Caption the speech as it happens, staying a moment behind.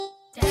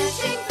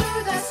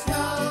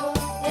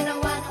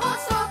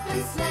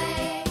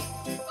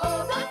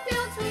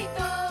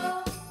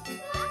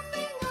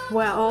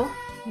Well,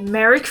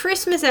 Merry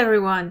Christmas,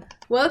 everyone!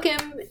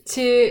 Welcome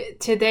to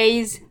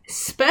today's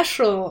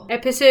special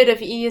episode of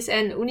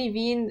ESN Uni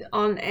Wien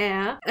on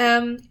air.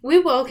 We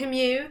welcome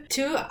you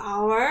to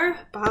our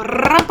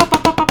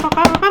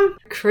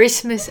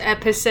Christmas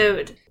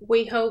episode.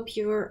 We hope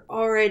you're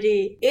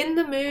already in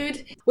the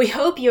mood. We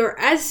hope you're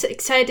as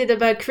excited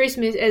about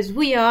Christmas as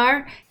we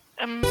are.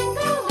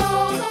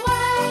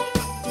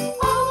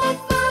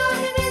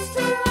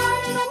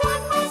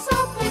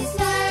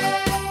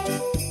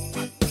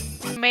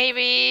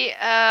 Maybe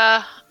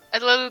a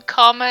little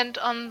comment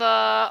on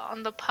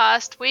the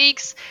past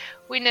weeks.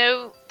 We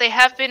know they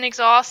have been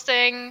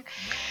exhausting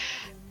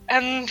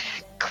and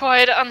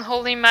quite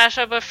unholy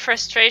mashup of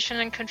frustration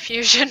and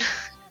confusion.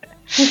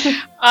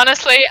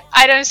 Honestly,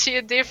 I don't see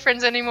a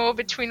difference anymore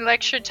between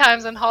lecture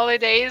times and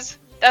holidays.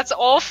 That's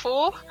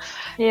awful.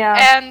 Yeah.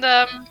 And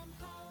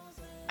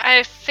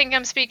I think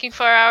I'm speaking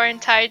for our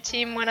entire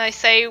team when I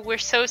say we're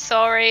so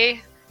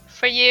sorry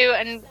for you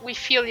and we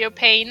feel your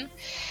pain.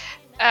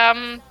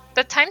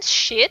 The time's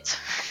shit.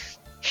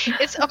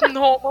 It's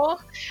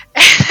abnormal.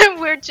 And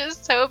we're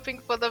just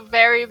hoping for the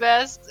very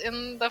best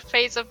in the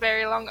face of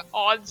very long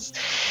odds.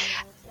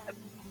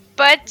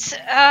 But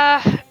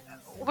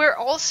we're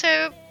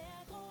also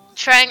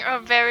trying our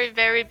very,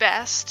 very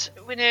best.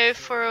 We know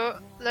for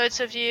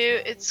loads of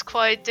you it's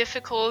quite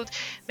difficult.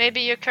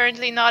 Maybe you're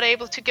currently not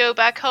able to go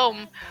back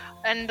home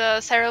and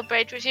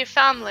celebrate with your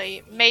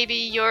family. Maybe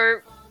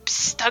you're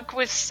stuck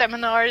with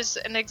seminars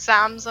and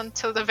exams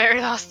until the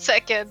very last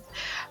second.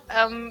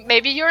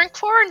 Maybe you're in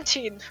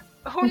quarantine.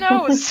 Who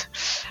knows?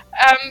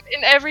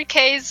 In every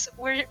case,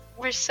 we're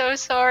so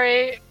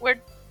sorry.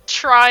 We're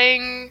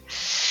trying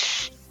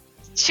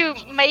to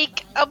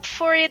make up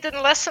for it and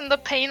lessen the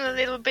pain a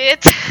little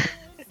bit.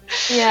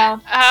 Yeah.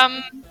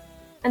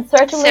 And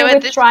certainly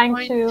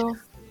so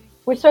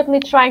we're certainly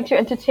trying to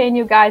entertain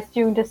you guys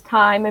during this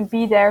time and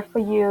be there for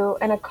you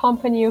and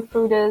accompany you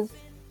through this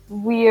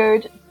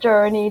weird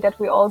journey that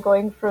we're all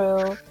going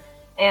through.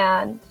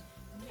 And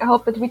I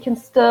hope that we can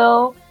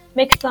still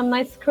make some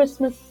nice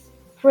Christmas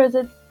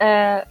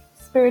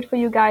spirit for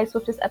you guys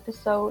with this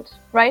episode,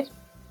 right?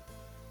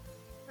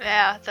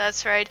 Yeah,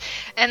 that's right.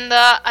 And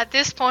at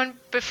this point,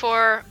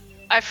 before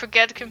I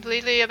forget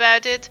completely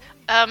about it,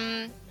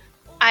 I'm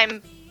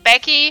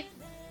Becky,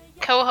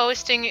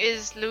 co-hosting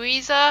is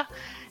Louisa,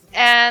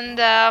 and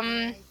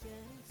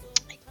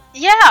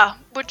yeah,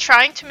 we're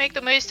trying to make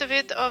the most of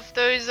it, of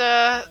those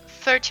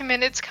 30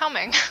 minutes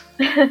coming.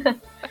 We're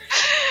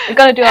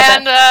gonna do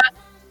our best.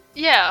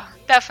 Yeah,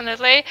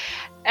 definitely.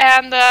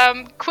 And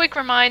quick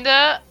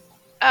reminder,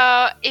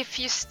 if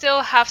you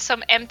still have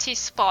some empty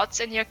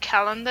spots in your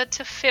calendar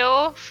to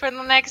fill for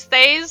the next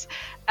days,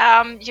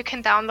 you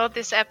can download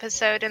this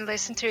episode and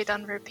listen to it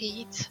on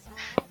repeat.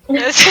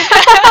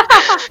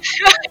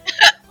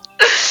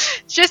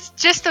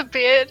 just a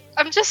bit.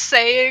 I'm just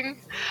saying.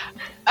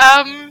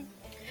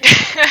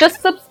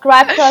 Just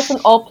subscribe to us on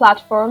all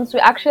platforms.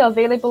 We're actually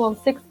available on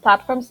 6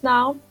 platforms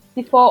now.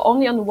 Before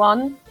only on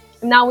 1.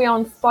 Now we're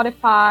on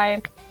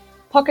Spotify,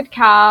 Pocket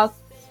Casts.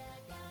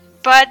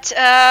 But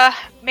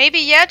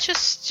maybe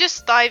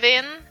just dive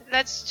in.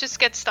 Let's just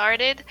get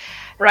started.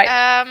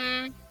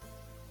 Right.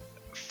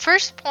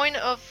 First point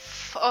of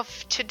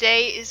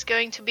today is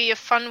going to be a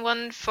fun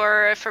one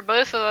for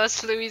both of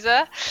us,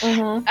 Louisa.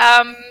 Mm-hmm.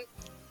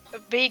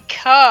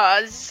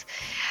 Because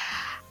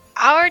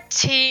our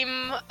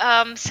team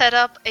set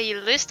up a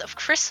list of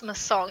Christmas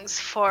songs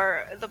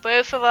for the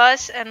both of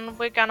us, and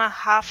we're gonna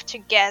have to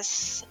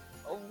guess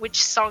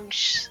which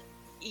songs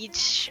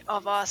each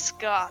of us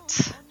got.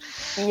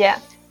 Yeah.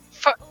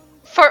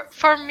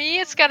 For me,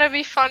 it's gonna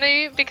be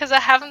funny because I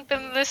haven't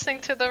been listening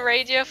to the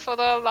radio for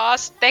the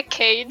last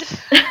decade.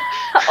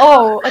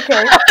 Oh,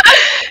 okay.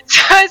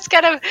 So it's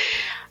gonna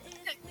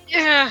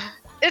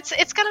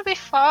be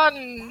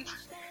fun.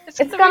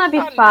 It's gonna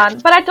be fun,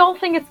 but I don't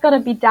think it's gonna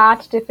be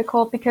that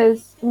difficult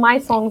because my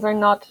songs are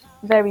not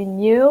very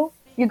new.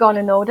 You're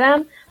gonna know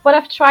them, but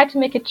I've tried to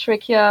make it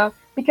trickier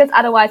because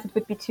otherwise it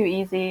would be too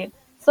easy.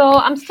 So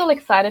I'm still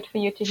excited for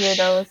you to hear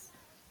those.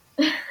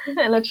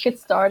 And let's get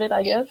started,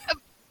 I guess.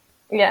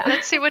 Yeah.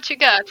 Let's see what you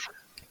got.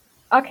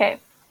 Okay.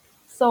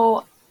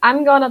 So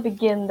I'm gonna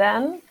begin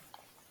then.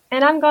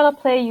 And I'm gonna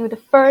play you the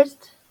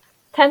first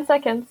 10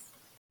 seconds.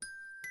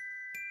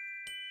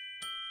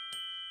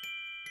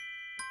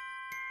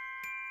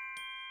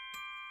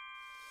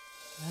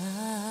 I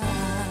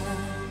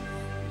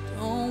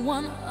don't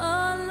want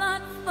a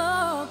lot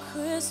for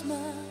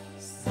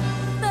Christmas.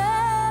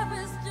 There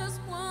is just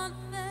one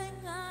thing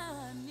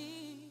I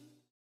need.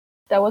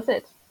 That was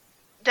it.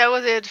 That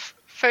was it.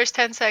 First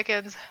 10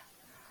 seconds.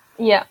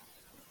 Yeah.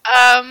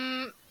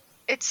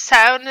 It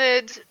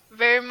sounded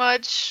very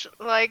much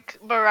like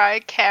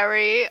Mariah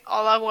Carey.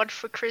 All I want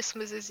for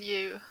Christmas is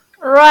you.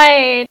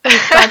 Right. We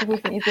started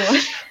with an easy one.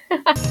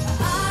 I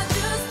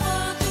just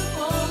want you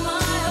for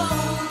my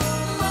own,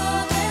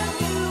 more than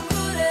you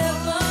could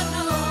ever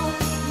know.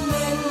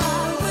 Make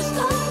my wish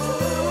come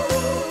true.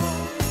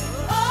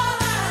 All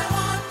I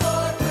want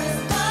for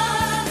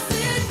Christmas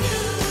is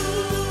you.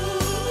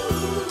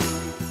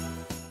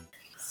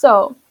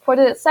 So, for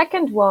the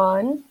second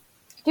one,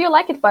 do you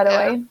like it, by the Yeah.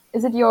 way?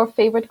 Is it your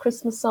favorite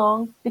Christmas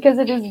song? Because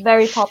it is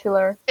very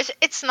popular.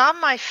 It's not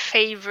my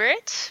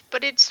favorite,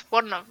 but it's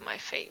one of my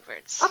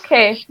favorites.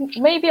 Okay,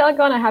 maybe I'm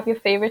gonna have your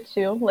favorite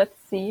too. Let's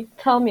see.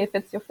 Tell me if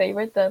it's your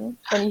favorite then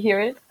when you hear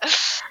it.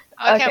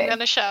 Okay, Okay. I'm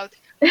gonna shout.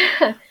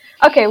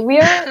 Okay,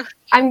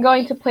 I'm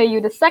going to play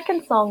you the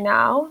second song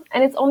now,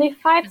 and it's only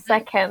 5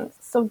 seconds.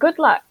 So good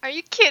luck. Are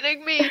you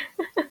kidding me?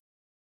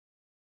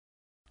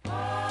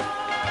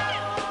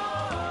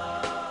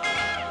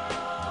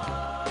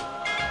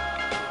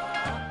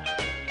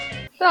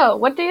 So,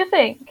 what do you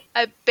think?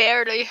 I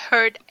barely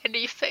heard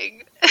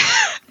anything.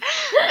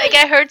 Like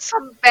I heard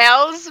some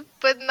bells,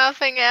 but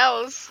nothing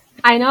else.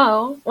 I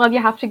know. Well,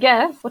 you have to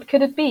guess. What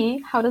could it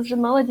be? How does the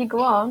melody go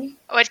on?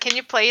 Wait, can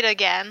you play it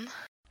again?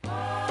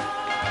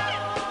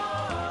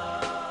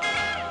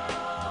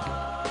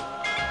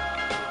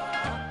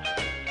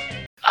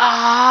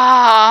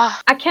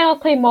 Ah, I cannot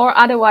play more,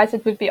 otherwise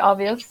it would be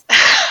obvious.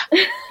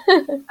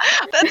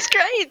 that's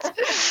great.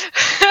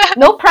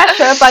 No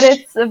pressure, but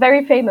it's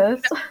very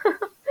famous.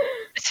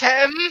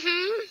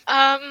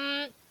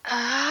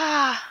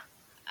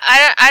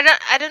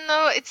 I don't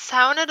know. It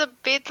sounded a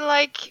bit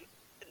like.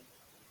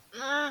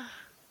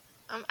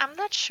 I'm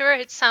not sure.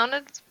 It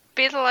sounded a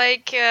bit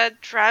like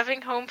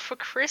Driving Home for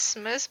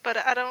Christmas, but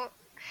I don't.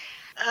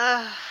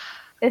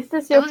 Is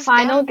this your those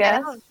final damn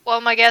guess? bells.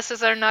 Well, my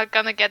guesses are not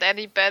gonna get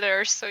any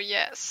better, so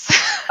yes.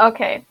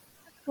 Okay.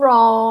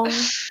 Wrong.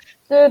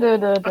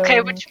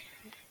 Okay,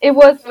 It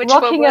was which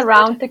one Rocking was it?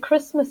 Around the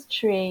Christmas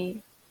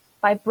Tree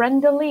by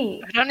Brenda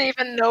Lee. I don't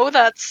even know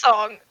that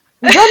song.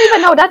 You don't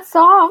even know that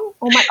song?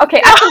 Oh my.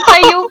 Okay, I can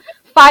play you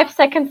 5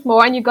 seconds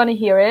more and you're gonna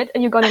hear it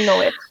and you're gonna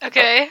know it.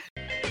 Okay.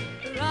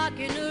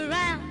 Rocking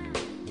around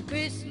the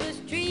Christmas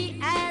tree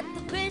at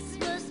the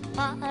Christmas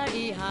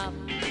party hop.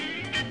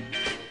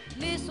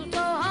 Mistletoe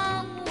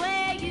hung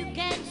where you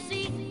can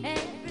see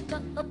every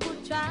couple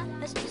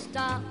tries to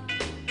stop.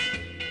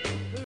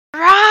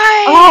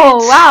 Right.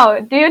 Oh wow,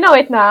 do you know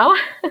it now?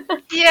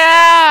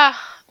 Yeah.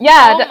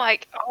 Yeah,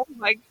 Oh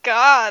my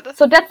god.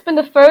 so that's been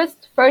the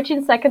first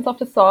 13 seconds of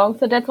the song,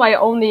 so that's why I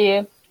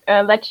only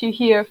let you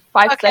hear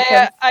 5 Okay,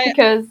 seconds,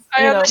 because,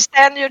 I you know.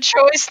 understand your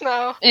choice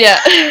now. Yeah.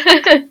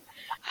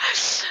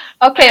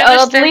 Okay, I at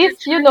understand your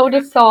least you know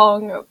the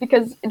song,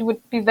 because it would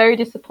be very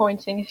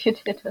disappointing if you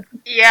didn't.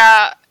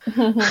 Yeah.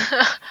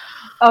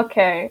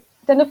 Okay,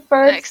 then the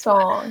first Next one.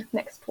 song,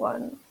 next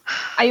one.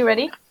 Are you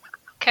ready?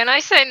 Can I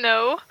say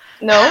no?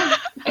 No?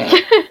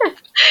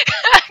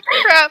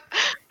 Crap.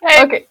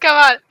 Hey, Okay. come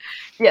on.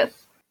 Yes.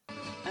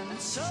 And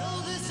so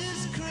this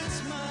is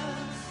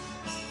Christmas.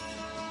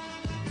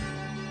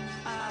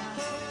 I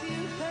hope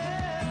you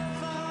have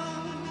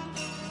fun.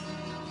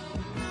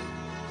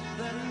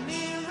 The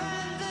near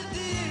and the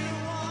dear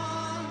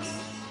ones,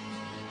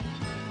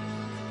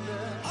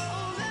 the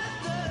old and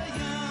the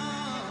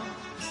young.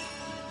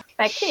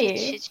 Becky.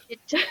 Shit.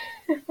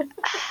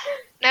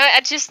 No,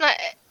 I just not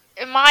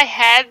in my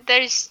head.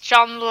 There's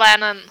John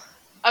Lennon.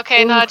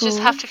 Okay, now I just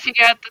have to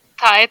figure out the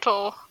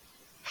title.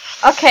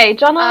 Okay,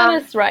 John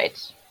Lennon is right.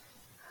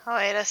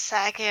 Wait a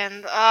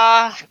second.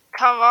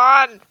 Come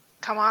on.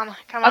 Okay,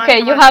 come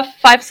you on. have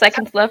 5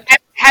 seconds left.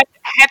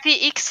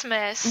 Happy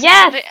Xmas.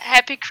 Yes!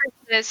 Happy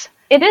Christmas.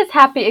 It is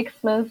Happy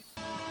Xmas.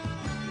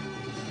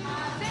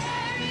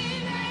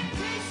 Very Merry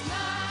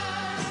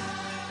Christmas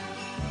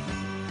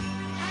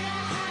and a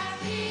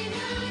Happy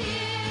New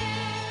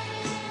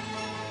Year.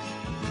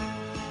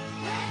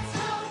 Let's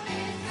hope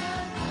it's a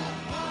good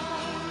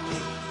one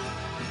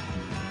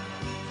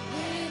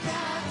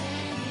without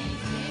any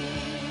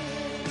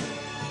fear.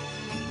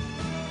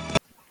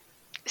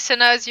 So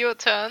now it's your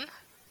turn.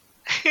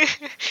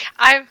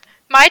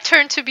 My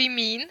turn to be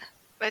mean.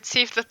 Let's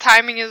see if the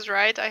timing is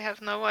right. I have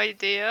no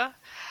idea.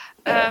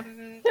 But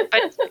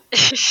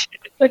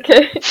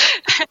Okay.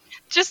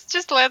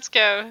 just let's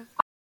go.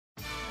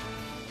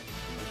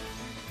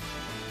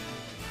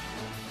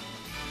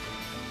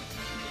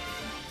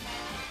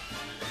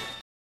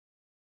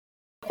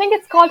 I think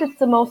it's called It's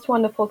the Most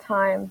Wonderful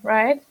Time,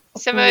 right?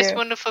 It's the Of most year.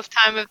 wonderful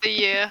time of the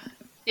year.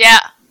 Yeah,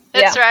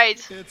 that's Yeah.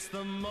 right. It's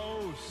the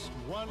most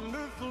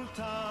wonderful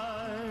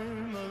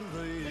time of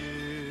the year.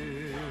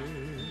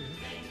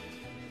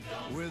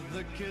 With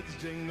the kids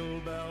jingle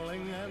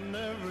belling and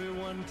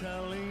everyone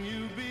telling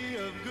you be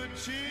of good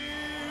cheer.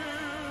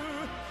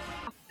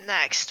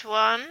 Next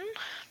one.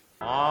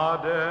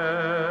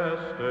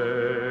 Adeste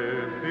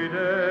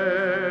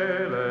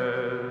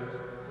fideles,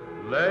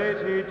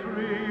 leti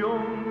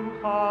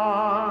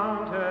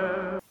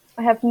triumphantes.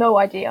 I have no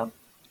idea.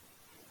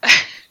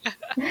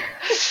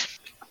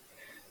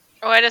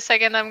 Wait a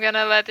second, I'm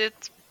gonna let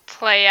it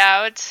play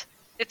out.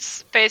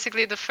 It's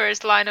basically the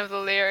first line of the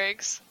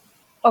lyrics.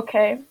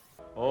 Okay.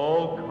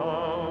 O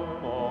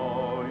come,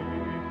 all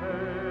ye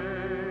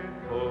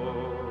faithful,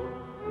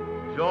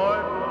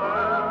 joyful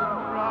and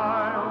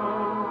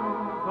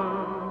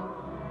triumphant.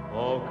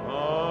 O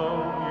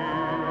come ye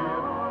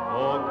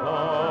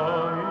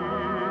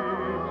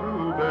to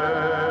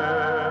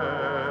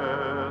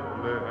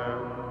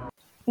Bethlehem.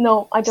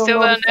 No, I don't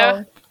Still know the don't know.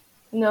 song.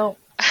 No,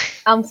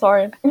 I'm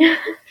sorry.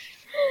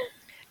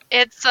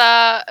 It's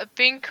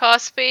Bing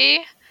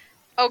Crosby.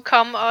 Oh,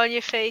 come all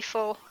you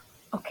faithful.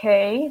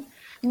 Okay,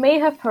 may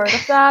have heard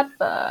of that,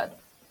 but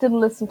didn't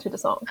listen to the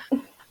song.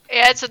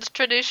 Yeah, it's a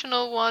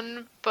traditional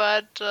one,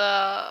 but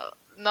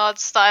not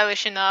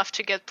stylish enough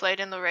to get played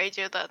in the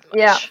radio that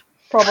Yeah, much.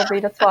 probably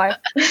that's why.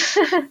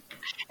 It's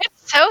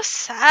so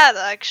sad,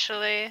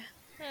 actually.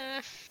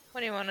 What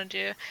do you want to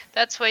do?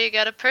 That's why you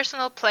got a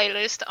personal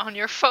playlist on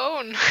your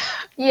phone.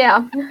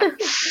 Yeah.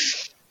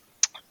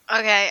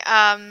 Okay,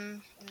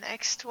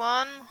 next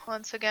one.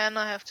 Once again,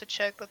 I have to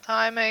check the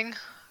timing.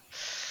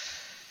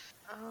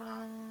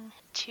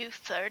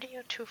 2:30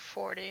 or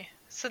 2:40?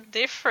 It's a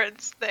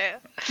difference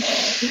there.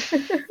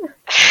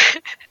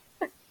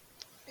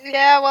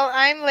 Yeah, well,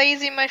 I'm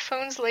lazy. My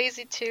phone's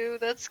lazy too.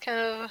 That's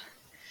kind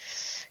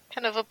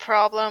of a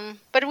problem.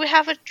 But we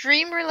have a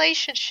dream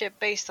relationship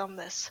based on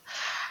this.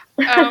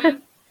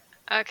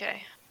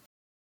 Okay.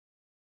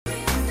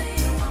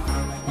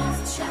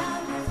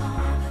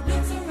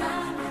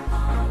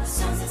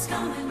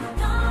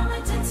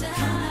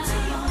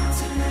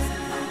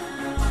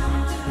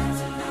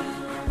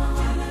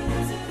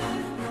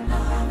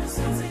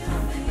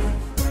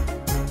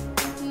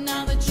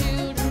 Now the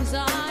children's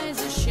eyes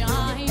are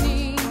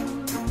shining.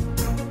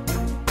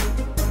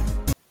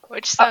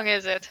 Which song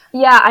is it?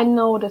 Yeah, I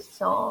know this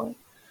song.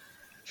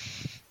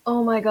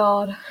 Oh my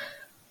god.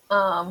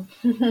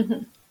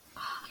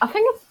 I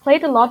think it's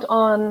played a lot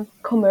on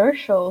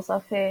commercials, I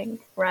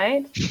think,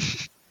 right?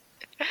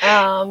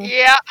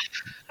 Yeah.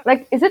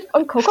 Like, is it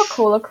on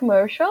Coca-Cola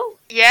commercial?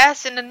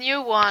 Yes, in the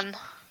new one.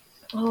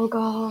 Oh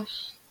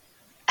gosh.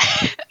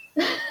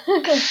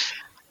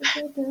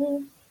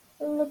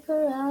 Look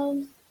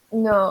around.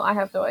 No, I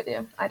have no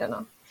idea. I don't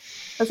know.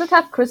 Does it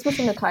have Christmas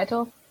in the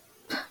title?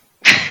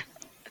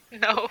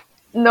 No.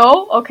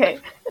 No? Okay.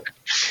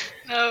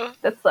 No.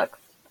 That sucks.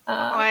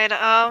 Wait,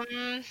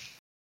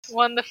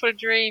 Wonderful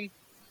Dream.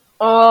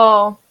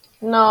 Oh,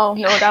 no,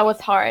 that was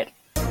hard.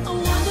 A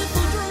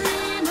wonderful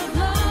dream of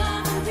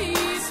love and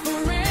peace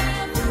for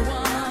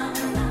everyone.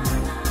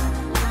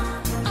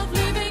 Of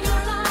living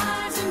our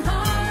lives in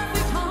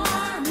perfect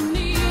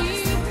harmony.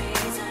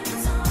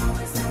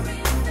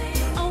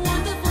 A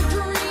wonderful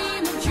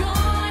dream of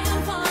joy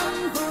and fun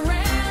for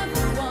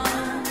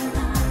everyone.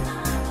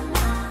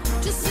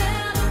 To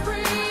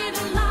celebrate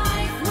a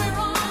life where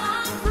all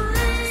are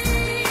free.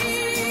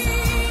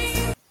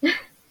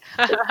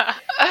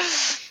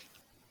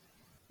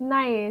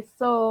 Nice.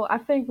 So I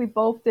think we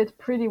both did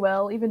pretty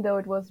well, even though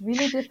it was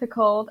really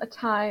difficult at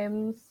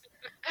times.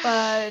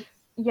 But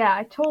yeah,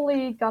 it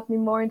totally got me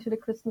more into the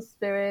Christmas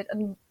spirit,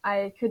 and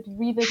I could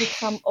revisit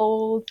some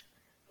old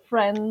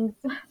friends,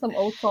 some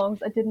old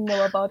songs I didn't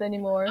know about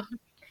anymore.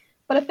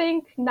 But I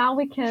think now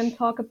we can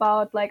talk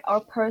about like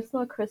our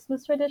personal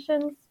Christmas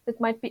traditions.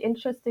 It might be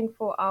interesting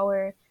for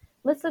our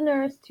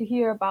listeners to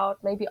hear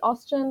about maybe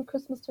Austrian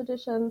Christmas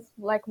traditions,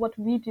 like what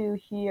we do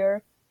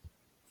here.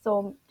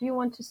 So, do you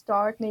want to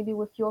start maybe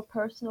with your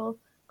personal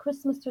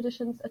Christmas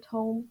traditions at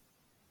home,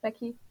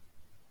 Becky?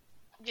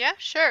 Yeah,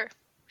 sure.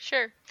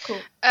 Sure.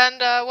 Cool.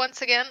 And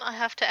once again, I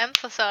have to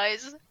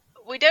emphasize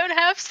we don't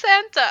have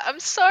Santa.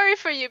 I'm sorry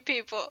for you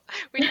people.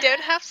 We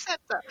don't have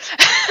Santa.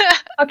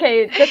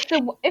 Okay, that's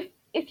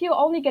if you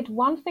only get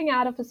one thing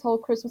out of this whole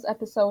Christmas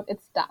episode,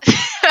 it's that.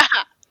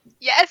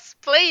 Yes,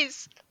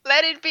 please.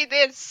 Let it be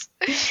this.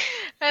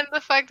 And the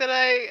fact that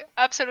I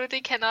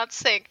absolutely cannot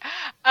sing.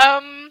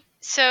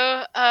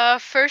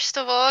 First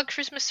of all,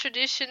 Christmas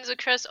traditions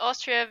across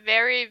Austria are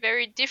very,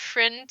 very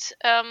different.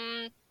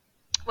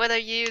 Whether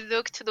you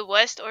look to the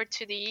west or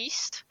to the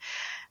east.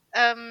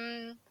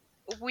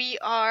 We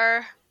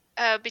are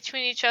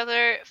between each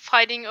other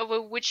fighting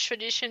over which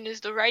tradition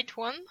is the right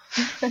one.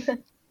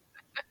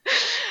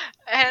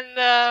 And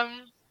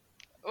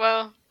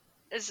well,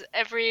 as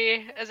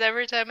every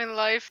time in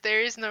life,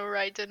 there is no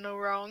right and no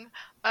wrong.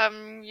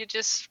 You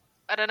just,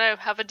 I don't know,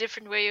 have a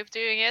different way of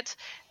doing it.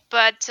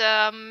 But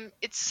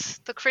it's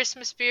the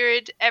Christmas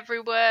spirit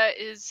everywhere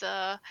is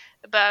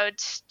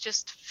about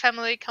just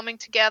family coming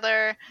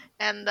together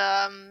and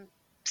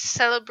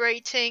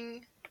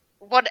celebrating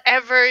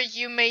whatever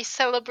you may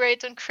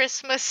celebrate on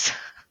Christmas.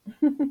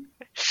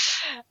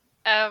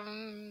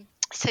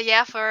 So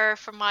yeah, for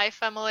my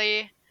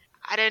family,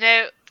 I don't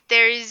know.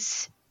 There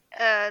is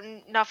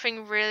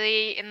nothing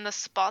really in the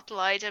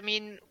spotlight. I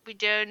mean, we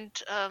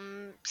don't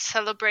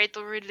celebrate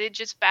the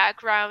religious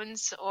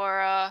backgrounds,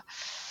 or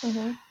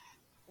Hmm.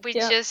 we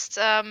Yeah. just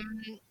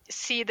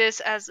see this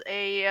as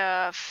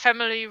a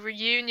family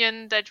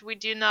reunion that we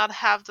do not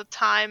have the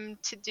time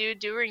to do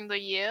during the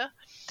year.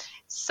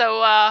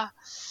 So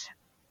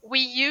we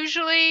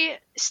usually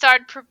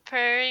start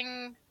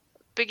preparing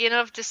beginning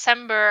of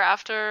December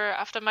after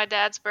my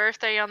dad's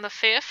birthday on the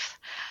 5th.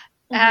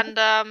 Mhm.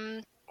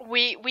 And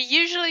we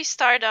usually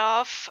start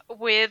off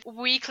with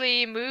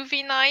weekly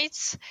movie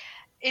nights,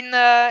 in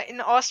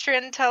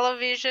Austrian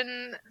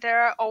television,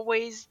 there are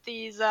always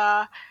these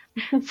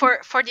for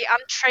the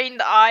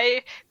untrained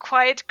eye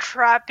quite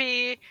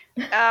crappy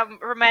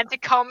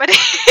romantic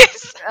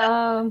comedies.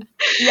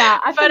 Yeah,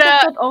 I But think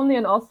it's not only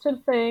an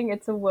Austrian thing;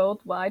 it's a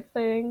worldwide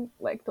thing.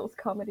 Like those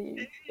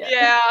comedies.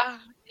 Yeah.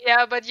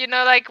 yeah, but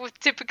like with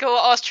typical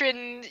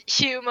Austrian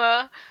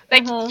humor,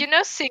 like Uh-huh.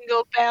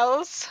 Single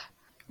Bells.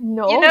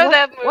 You No, know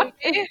that what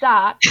is movie?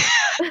 that?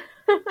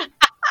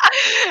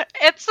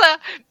 It's a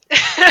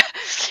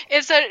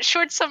it's a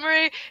short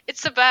summary.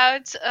 It's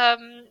about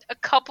a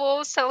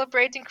couple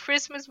celebrating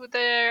Christmas with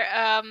their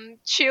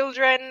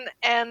children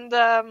and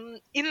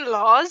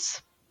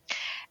in-laws,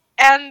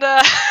 and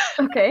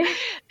Okay.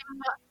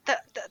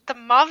 the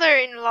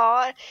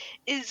mother-in-law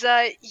is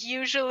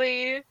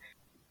usually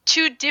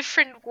two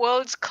different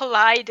worlds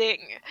colliding,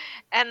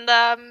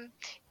 and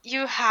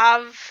you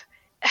have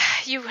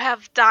you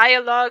have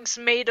dialogues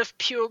made of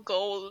pure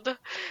gold.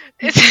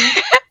 It's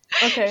it's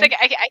Okay. like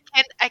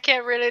I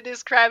can't really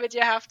describe it.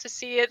 You have to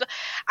see it.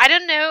 I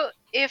don't know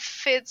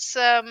if it's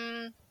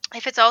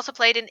also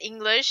played in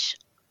English.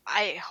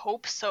 I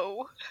hope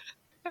so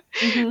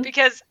Mm-hmm.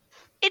 because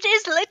it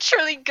is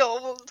literally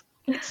gold.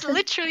 It's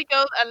literally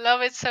gold. I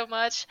love it so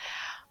much.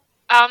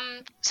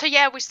 So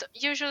yeah, we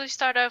usually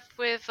start off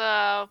with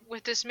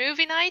this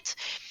movie night.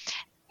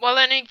 Well,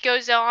 then it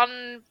goes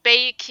on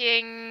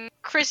baking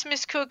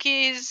Christmas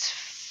cookies,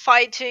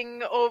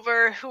 fighting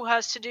over who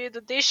has to do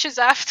the dishes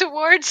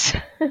afterwards.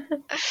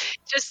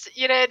 Just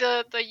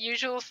the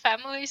usual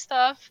family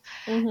stuff,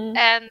 Mm-hmm.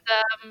 and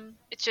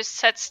it just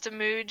sets the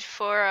mood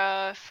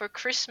for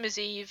Christmas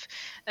Eve,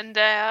 and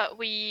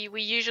we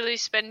usually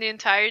spend the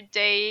entire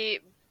day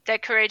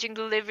decorating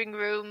the living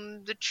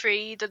room, the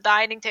tree, the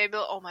dining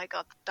table. Oh my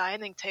god, the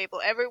dining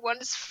table! Everyone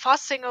is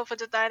fussing over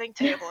the dining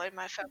table in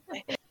my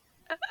family.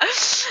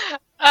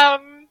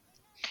 um,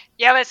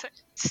 yeah, but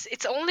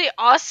it's only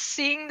us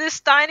seeing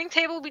this dining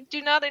table. We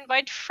do not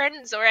invite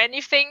friends or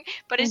anything.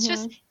 But it's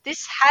just Mm-hmm.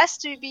 this has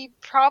to be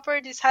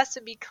proper. This has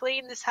to be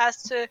clean. This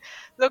has to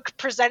look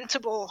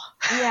presentable.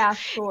 Yeah,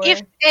 If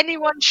sure.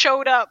 anyone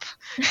showed up,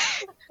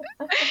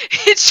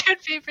 it should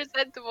be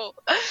presentable.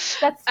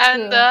 That's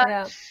And true.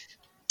 Yeah.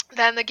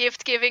 then the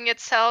gift giving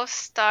itself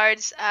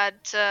starts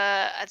at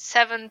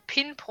 7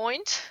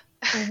 pinpoint.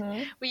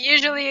 Mm-hmm. We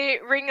usually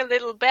ring a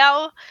little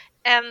bell,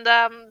 and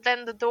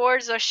then the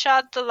doors are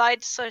shut, the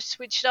lights are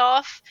switched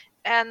off,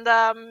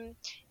 and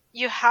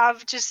you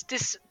have just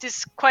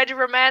this quite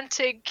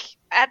romantic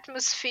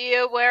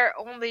atmosphere where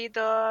only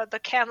the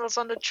candles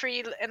on the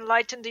tree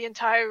enlighten the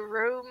entire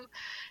room.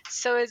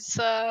 So it's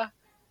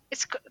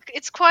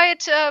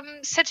quite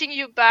setting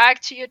you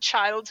back to your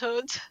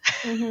childhood.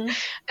 Mm-hmm.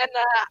 And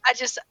I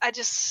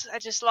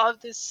just love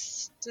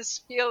this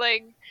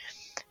feeling.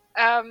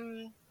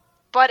 um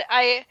but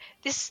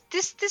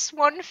this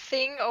one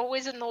thing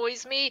always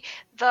annoys me.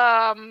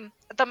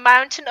 The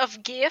mountain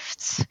of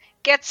gifts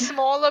gets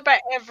smaller by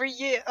every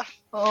year.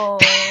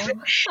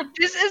 Oh,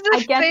 This is I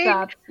the get thing.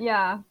 that.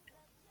 Yeah.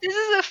 This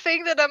is a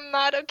thing that I'm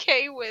not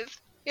okay with,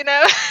 you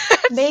know.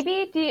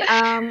 Maybe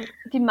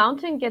the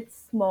mountain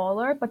gets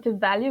smaller, but the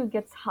value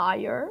gets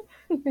higher.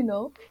 You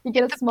know, you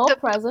get a small The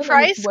present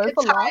and it's price worth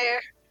a gets lot.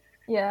 higher.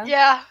 Yeah,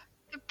 Yeah,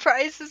 the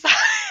price is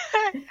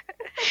higher.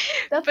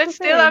 that's But the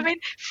still, I thing.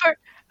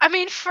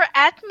 mean, for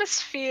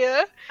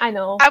atmosphere, I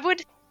know.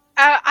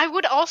 I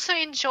would also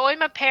enjoy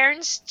my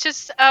parents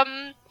just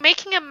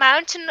making a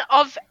mountain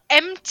of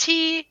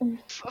empty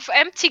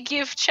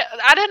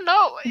I don't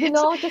know. You It's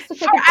know, just to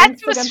for take an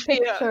Instagram atmosphere.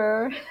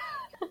 picture.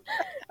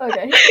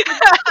 Okay.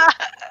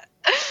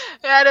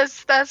 Yeah,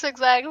 that's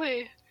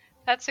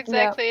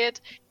Yeah. exactly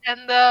it.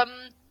 And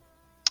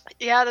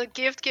yeah, the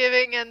gift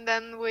giving, and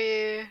then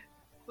we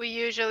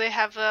usually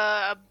have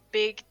a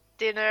big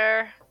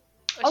dinner,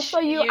 Also, which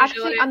you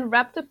actually usually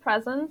unwrap the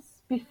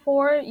presents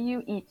before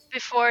you eat.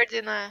 before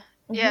dinner.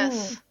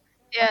 Mm-hmm. Yes,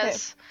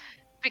 Okay. yes,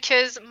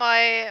 because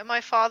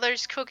my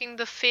father's cooking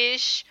the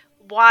fish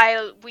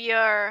while we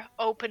are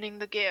opening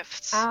the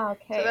gifts. Ah,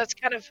 So okay. that's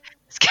kind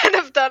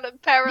of done in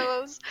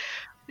parallels,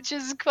 which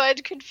is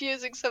quite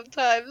confusing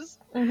sometimes,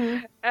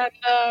 Mm-hmm. and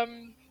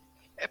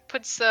it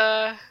puts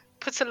a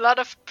lot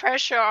of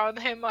pressure on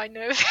him. I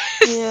know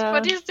this,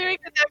 but Yeah. he's doing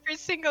it every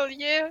single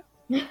year,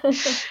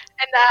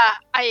 and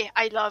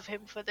I love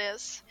him for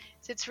this.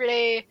 So it's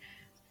really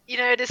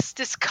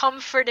this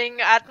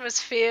comforting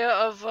atmosphere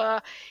of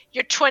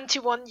you're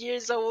 21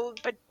 years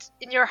old, but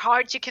in your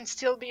heart you can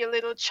still be a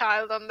little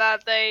child on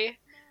that day,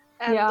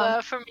 and Yeah.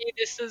 for me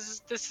this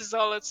is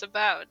all it's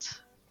about.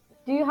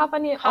 Do you have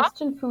any Huh?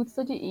 Austrian foods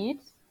that you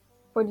eat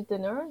for the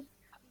dinner?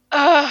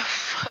 Uh,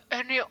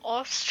 any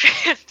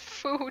Austrian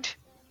food?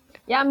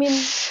 Yeah, I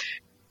mean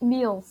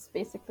meals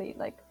basically,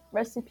 like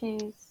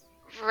recipes.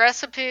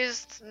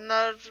 Recipes?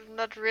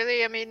 Not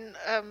really. I mean,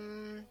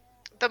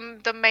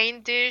 the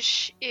main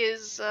dish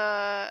is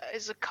a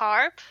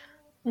carb.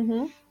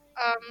 Mm-hmm.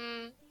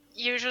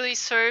 Usually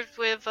served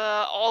with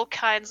all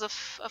kinds of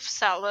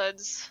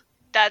salads.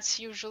 That's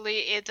usually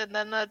it, and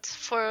then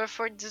for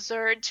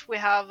dessert we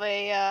have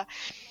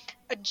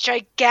a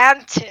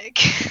gigantic,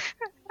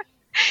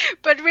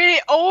 but really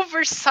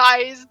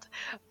oversized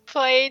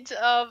plate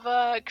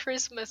of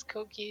Christmas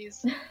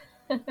cookies.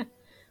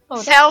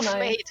 Oh, that's Self-made.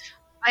 nice.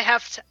 I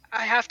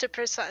have to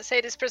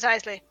say this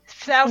precisely.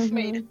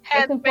 Self-made,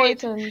 That's handmade.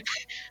 important.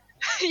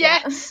 Yeah.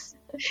 Yes,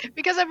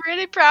 because I'm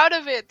really proud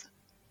of it.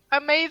 I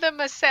made them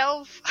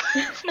myself.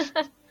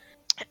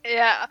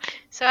 Yeah.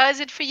 So how's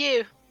it for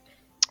you?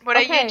 What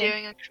are you Okay.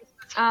 doing on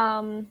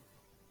Christmas?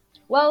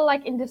 Well,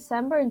 like in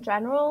December in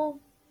general,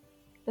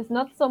 there's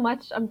not so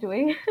much I'm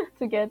doing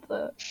to get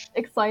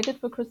excited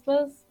for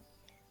Christmas.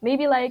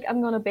 Maybe like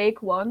I'm gonna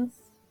bake once,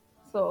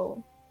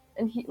 so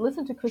and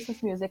listen to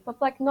Christmas music,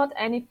 but like not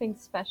anything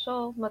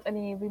special, not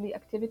any really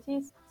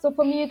activities. So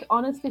for me, it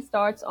honestly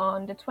starts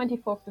on the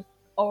 24th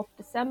of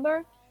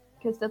December,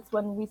 because that's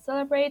when we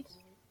celebrate,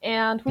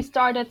 and we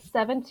start at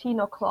 17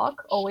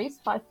 o'clock, always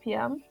 5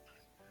 p.m.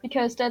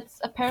 because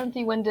that's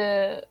apparently when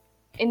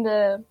in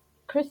the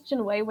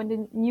Christian way when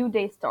the new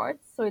day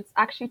starts. So it's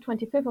actually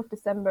 25th of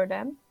December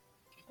then.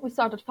 We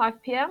start at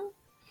 5 p.m.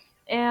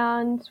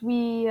 and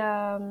we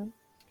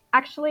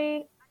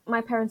actually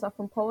my parents are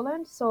from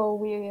Poland, so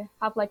we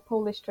have like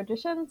Polish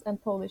traditions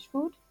and Polish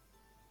food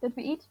that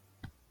we eat.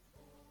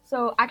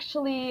 So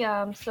actually,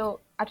 so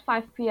at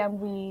 5 p.m.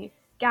 we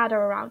gather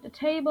around the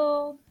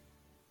table,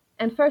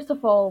 and first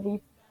of all,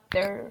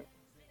 there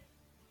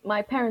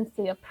my parents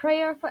say a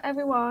prayer for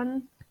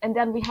everyone, and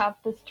then we have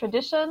this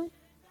tradition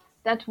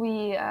that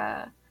we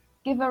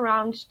give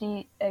around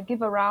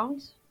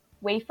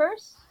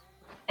wafers,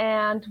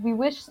 and we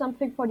wish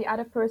something for the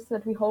other person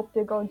that we hope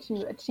they're going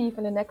to achieve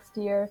in the next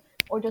year,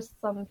 or just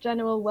some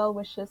general well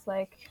wishes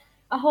like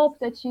I hope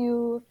that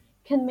you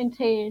can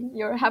maintain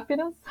your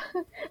happiness.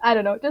 I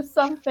don't know, just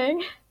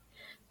something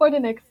for the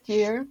next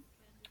year.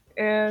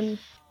 And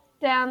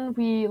then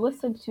we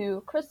listen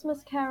to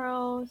Christmas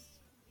carols,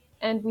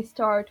 and we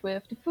start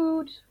with the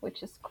food,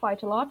 which is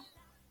quite a lot.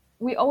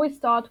 We always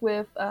start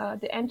with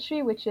the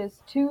entry, which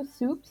is two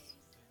soups,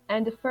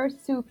 and the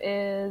first soup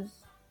is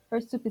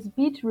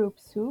beetroot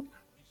soup,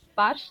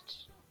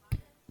 bashed,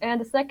 and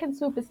the second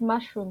soup is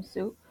mushroom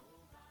soup,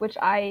 which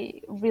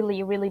I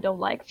really really don't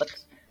like, but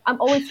I'm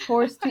always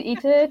forced to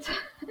eat it,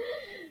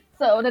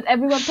 so that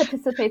everyone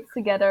participates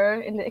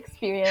together in the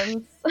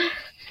experience.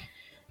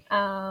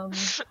 um,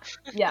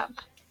 yeah.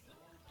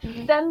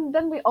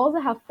 Then we also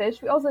have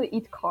fish. We also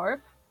eat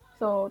carp,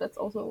 so that's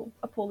also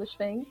a Polish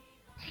thing.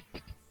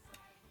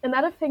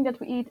 Another thing that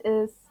we eat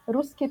is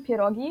ruskie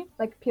pierogi,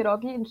 like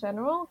pierogi in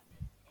general.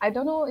 I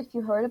don't know if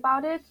you heard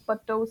about it,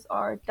 but those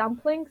are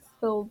dumplings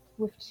filled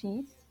with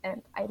cheese,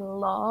 and I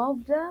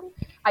love them.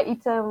 I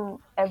eat them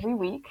every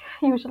week,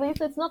 usually,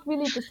 so it's not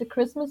really just a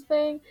Christmas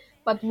thing,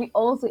 but we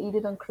also eat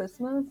it on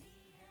Christmas.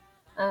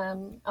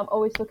 I'm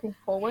always looking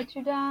forward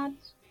to that,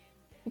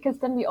 because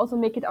then we also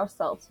make it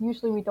ourselves.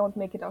 Usually we don't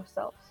make it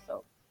ourselves,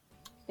 so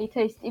they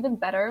taste even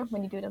better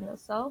when you do them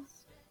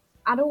yourselves.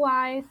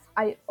 Otherwise,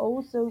 I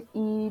also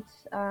eat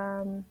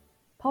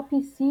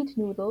poppy seed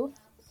noodles,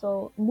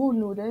 so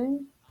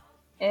Moornudeln,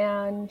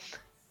 and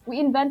we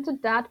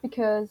invented that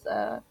because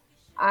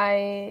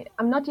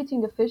I'm not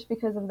eating the fish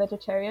because I'm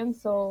vegetarian,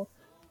 so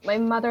my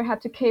mother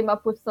had to came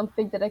up with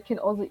something that I can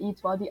also eat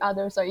while the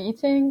others are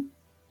eating.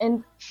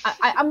 And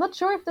I'm not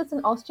sure if that's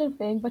an Austrian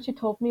thing, but she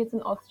told me it's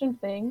an Austrian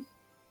thing.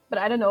 But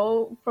I don't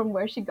know from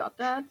where she got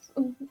that.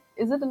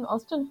 Is it an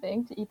Austrian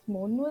thing to eat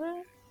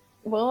Mohnnudeln?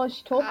 Well,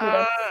 she told me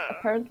that's Uh,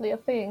 apparently a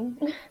thing,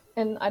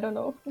 and I don't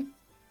know.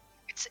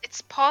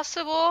 it's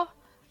possible.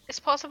 It's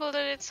possible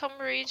that in some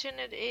region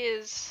it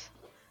is.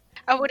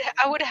 I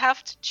would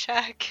have to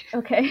check.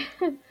 Okay,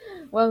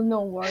 well,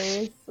 no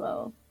worries.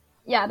 Well,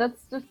 yeah,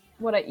 that's just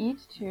what I eat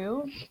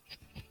too.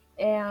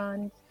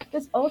 And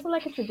there's also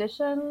like a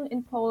tradition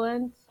in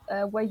Poland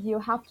where you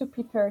have to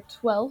prepare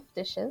 12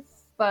 dishes,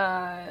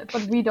 but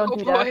we don't Oh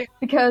do that boy.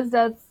 because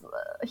that's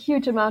a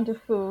huge amount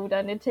of food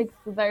and it takes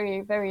a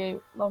very very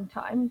long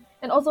time.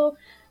 And also,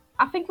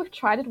 I think we've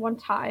tried it one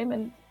time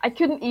and I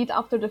couldn't eat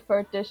after the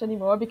third dish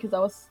anymore because I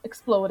was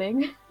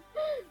exploding.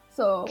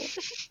 So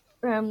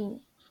um,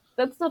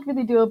 that's not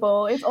really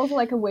doable. It's also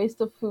like a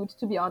waste of food,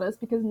 to be honest,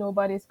 because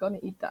nobody's gonna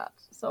eat that.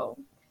 So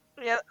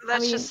Yeah, I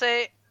let's just mean,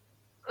 say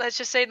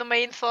the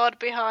main thought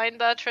behind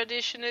that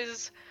tradition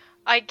is,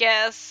 I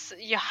guess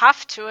you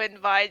have to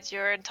invite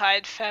your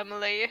entire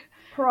family,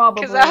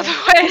 because probably.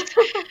 otherwise,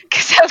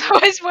 because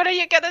otherwise, what are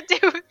you gonna do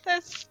with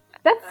this?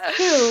 That's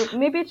true.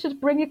 Maybe it should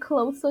bring you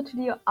closer to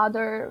the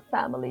other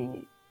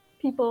family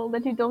people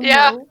that you don't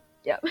Yeah, know.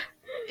 Yeah,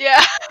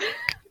 yeah,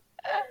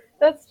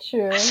 that's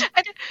true.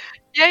 and,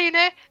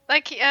 yeah.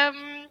 Like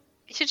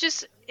you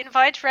just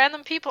invite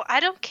random people. I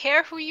don't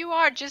care who you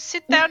are. Just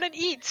sit down and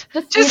eat.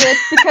 Just eat Just it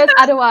because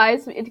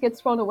otherwise it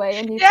gets thrown away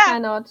and you yeah,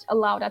 cannot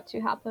allow that to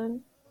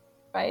happen,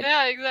 right?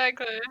 yeah,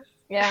 exactly.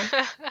 Yeah.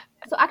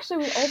 So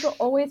actually, we also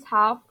always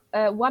have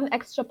one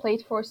extra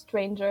plate for a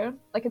stranger.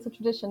 Like it's a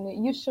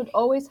tradition. You should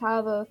always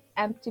have a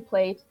empty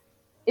plate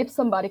if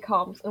somebody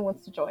comes and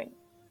wants to join.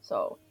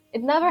 So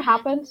it never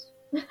happened,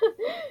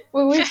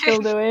 but we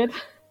still do it.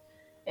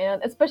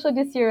 And especially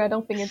this year, I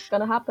don't think it's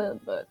gonna happen.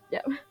 But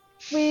yeah.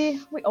 We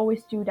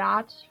always do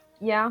that.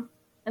 Yeah.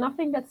 And I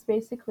think that's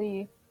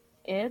basically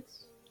it.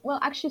 Well,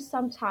 actually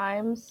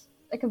sometimes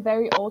like a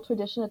very old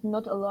tradition that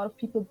not a lot of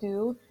people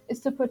do is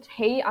to put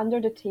hay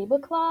under the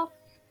tablecloth.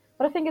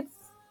 But I think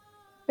it's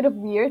a bit of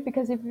weird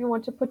because if you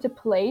want to put a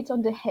plate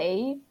on the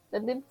hay,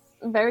 then it's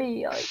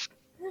very like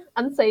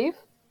unsafe.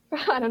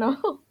 I don't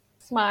know.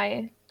 It's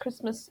my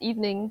Christmas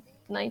evening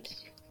night.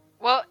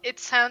 Well, it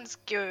sounds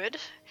good.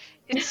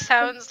 It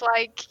sounds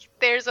like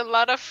there's a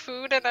lot of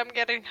food and I'm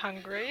getting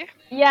hungry.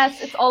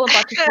 Yes, it's all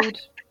about the food.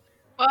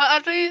 Well,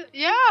 at least,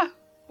 yeah.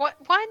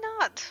 Why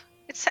not?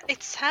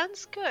 It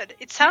sounds good.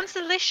 It sounds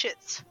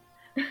delicious.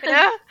 You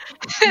know?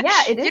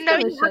 Yeah, it is You know,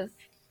 delicious.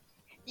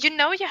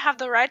 you have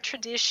the right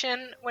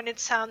tradition when it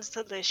sounds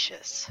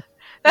delicious.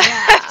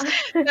 Yeah.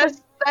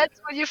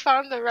 That's when you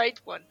found the right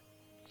one.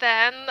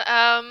 Then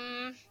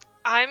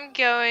I'm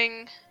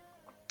going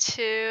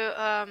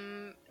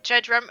to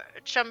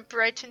jump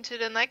right into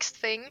the next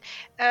thing.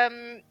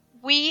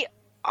 We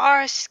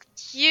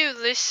asked you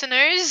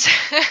listeners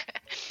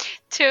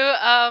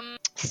to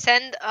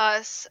send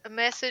us a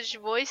message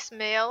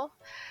voicemail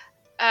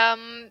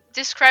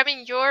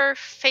describing your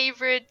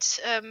favorite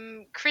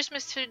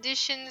Christmas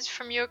traditions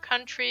from your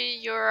country,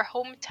 your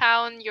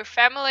hometown, your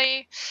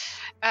family,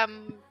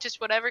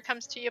 just whatever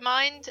comes to your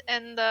mind,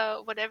 and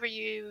whatever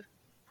you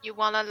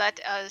want to let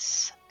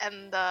us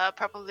and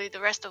probably the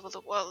rest of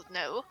the world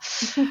know.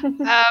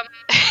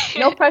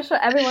 No pressure,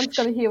 everyone's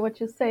gonna hear what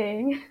you're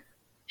saying.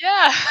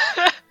 Yeah.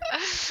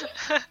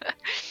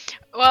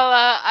 Well,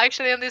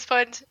 actually, on this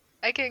point,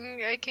 I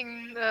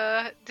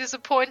can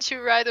disappoint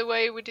you right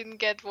away. We didn't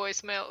get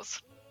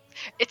voicemails.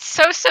 It's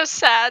so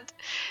sad,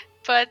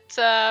 but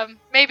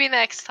maybe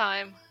next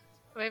time.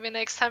 Maybe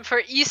next time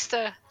for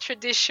Easter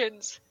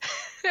traditions.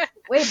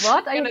 Wait,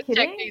 what? Are you Gonna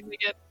check kidding? these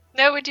again.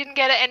 No, we didn't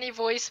get any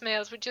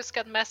voicemails. We just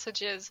got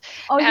messages.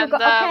 Oh, you And,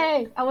 got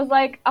okay. I was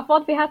like, I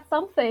thought we had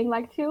something,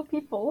 like 2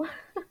 people.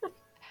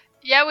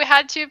 Yeah, we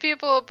had 2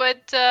 people,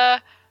 but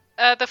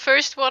the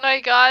first one I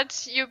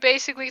got, you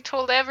basically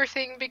told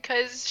everything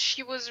because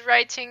she was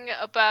writing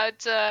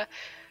about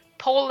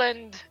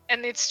Poland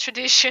and its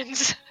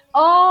traditions.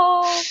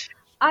 Oh,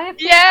 I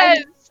think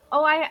Yes,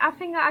 I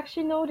think I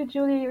actually know the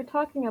Julia you're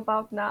talking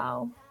about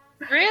now.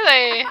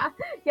 really?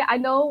 Yeah, I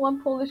know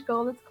one Polish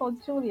girl that's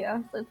called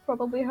Julia, so it's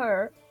probably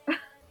her.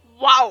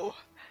 Wow.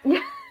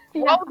 Yeah.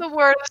 Wow, the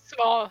world is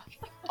small.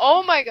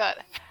 Oh my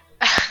god.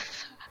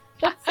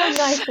 That's so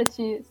nice that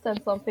she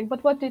sent something.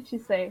 But what did she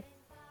say?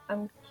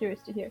 I'm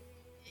curious to hear.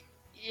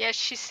 Yeah,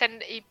 she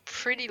sent a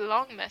pretty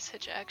long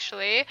message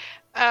actually.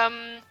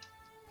 And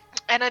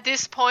at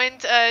this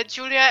point,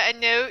 Julia, I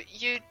know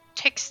you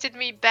texted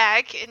me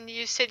back and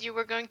you said you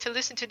were going to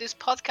listen to this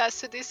podcast.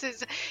 So this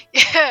is,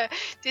 yeah,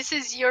 this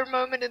is your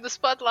moment in the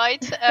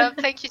spotlight.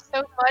 Thank you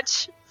so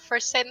much for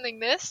sending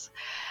this.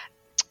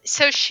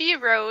 So she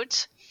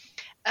wrote,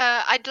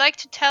 I'd like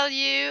to tell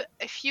you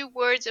a few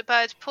words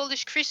about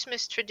Polish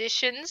Christmas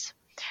traditions.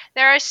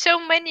 There are so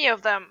many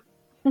of them.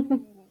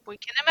 We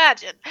can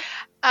imagine.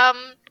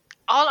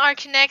 All are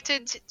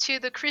connected to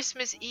the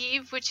Christmas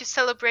Eve, which is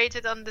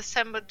celebrated on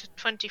December the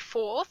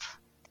 24th.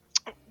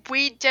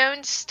 We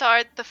don't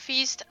start the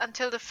feast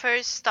until the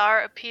first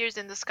star appears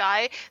in the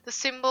sky, the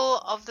symbol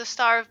of the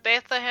Star of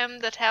Bethlehem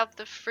that helped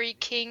the 3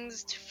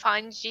 kings to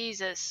find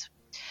Jesus.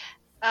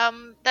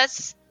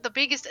 That's the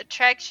biggest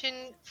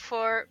attraction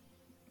for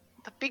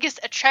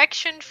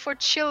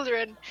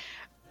children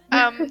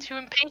who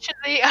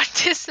impatiently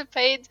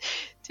anticipate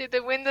to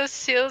the window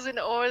sills in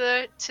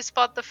order to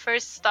spot the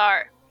first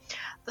star.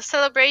 The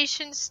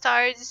celebration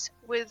starts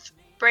with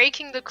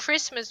breaking the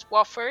Christmas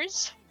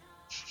wafers.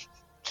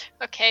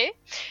 Okay.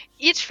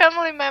 Each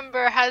family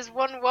member has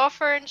one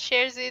wafer and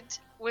shares it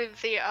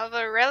with the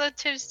other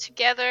relatives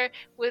together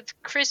with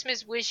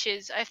Christmas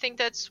wishes. I think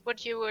that's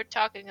what you were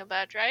talking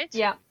about, right?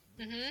 Yeah.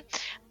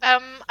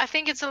 I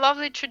think it's a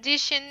lovely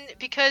tradition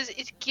because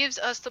it gives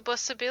us the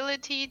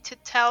possibility to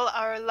tell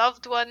our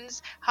loved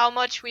ones how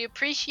much we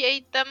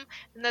appreciate them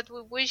and that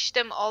we wish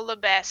them all the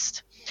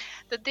best.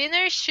 The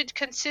dinner should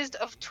consist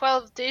of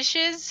 12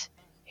 dishes.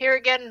 Here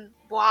again,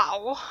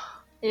 wow.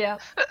 Yeah.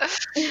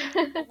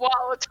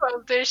 Wow,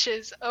 12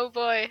 dishes. Oh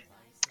boy.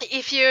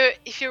 If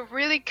you're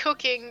really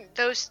cooking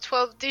those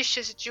 12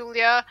 dishes,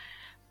 Julia,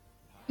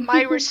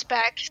 my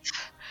respect.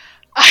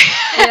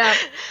 Yeah.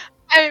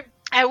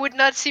 I would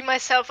not see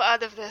myself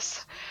out of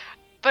this.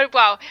 But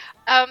wow,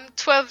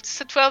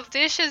 12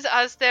 dishes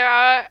as there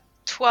are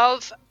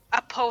 12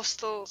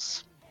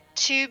 apostles.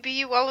 To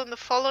be well in the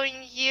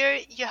following year,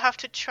 you have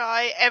to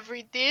try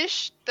every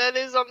dish that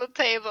is on the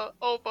table.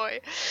 Oh boy.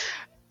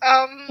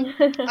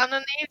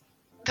 Underneath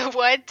the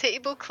white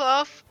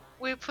tablecloth,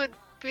 we put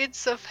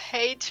bits of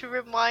hay to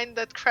remind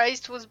that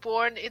Christ was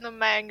born in a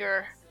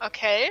manger.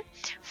 Okay.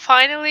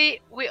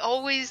 Finally, we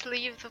always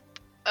leave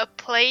a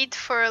plate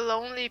for a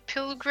lonely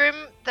pilgrim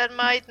that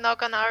might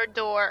knock on our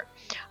door.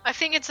 I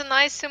think it's a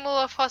nice symbol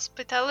of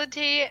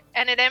hospitality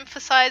and it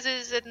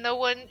emphasizes that no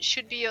one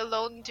should be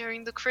alone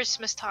during the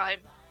Christmas time.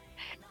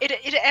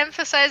 it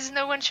emphasizes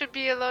no one should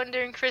be alone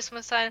during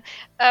Christmas time.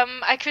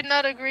 I could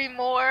not agree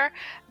more.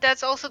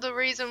 That's also the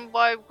reason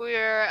why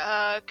we're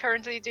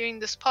currently doing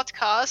this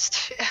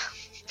podcast.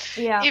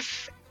 Yeah.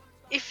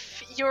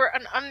 If you're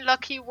an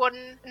unlucky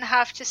one and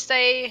have to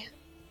stay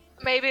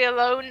maybe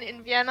alone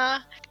in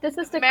Vienna, This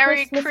is the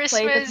Merry Christmas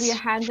plate that Christmas we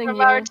are handing from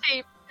you. our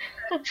team.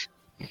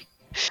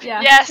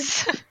 Yeah.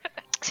 Yes.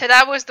 So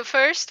that was the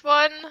first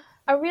one.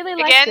 I really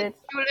liked Again, it.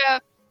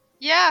 Julia.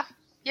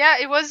 Yeah,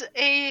 it was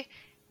a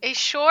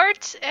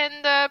short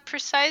and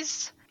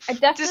precise I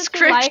definitely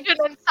description liked.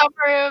 and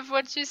summary of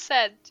what you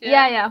said.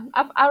 Yeah.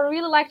 I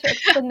really liked your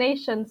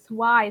explanations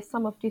why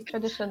some of these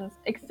traditions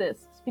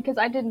exist, because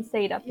I didn't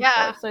say that before,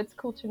 Yeah. so it's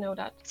cool to know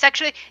that. It's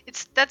actually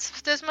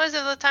that's most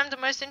of the time the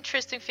most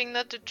interesting thing,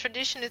 not the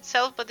tradition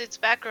itself, but its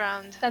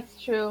background. That's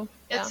true.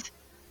 Yeah. It's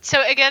so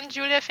again,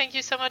 Julia, thank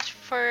you so much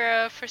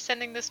for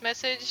sending this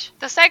message.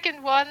 The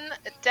second one,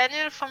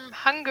 Daniel from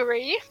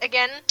Hungary.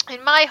 Again,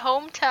 in my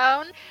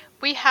hometown,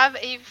 we have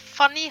a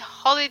funny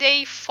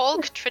holiday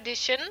folk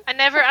tradition. I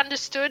never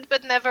understood,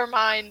 but never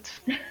mind.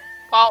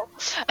 Wow.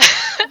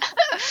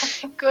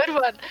 Good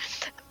one.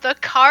 The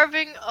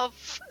carving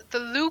of the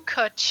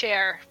Luca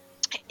chair.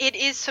 It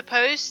is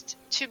supposed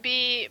to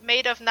be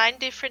made of 9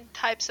 different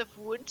types of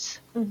woods.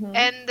 Mhm.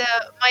 And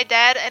my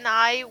dad and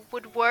I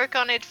would work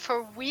on it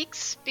for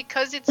weeks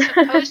because it's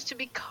supposed to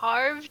be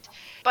carved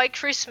by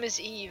Christmas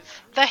Eve.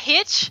 The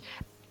hitch,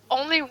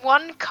 only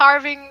 1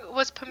 carving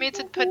was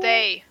permitted per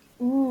day.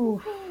 Ooh.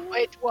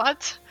 Wait,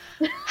 what?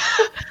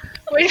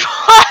 Wait,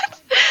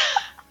 what?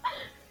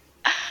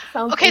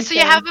 Sounds Okay, so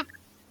you insane. have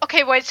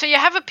a so you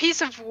have a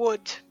piece of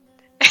wood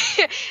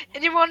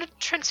and you want to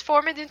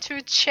transform it into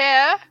a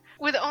chair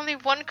with only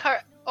 1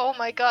 car. Oh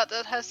my god,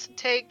 that has to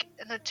take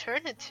an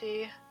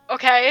eternity.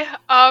 Okay,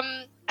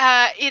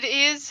 it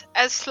is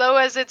as slow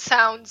as it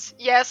sounds.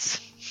 Yes.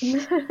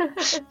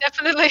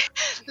 Definitely.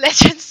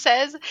 Legend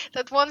says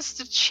that once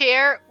the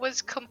chair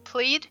was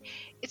complete,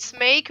 its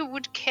maker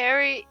would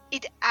carry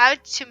it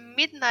out to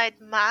midnight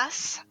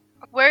mass,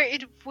 where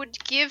it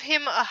would give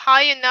him a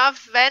high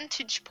enough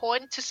vantage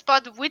point to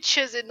spot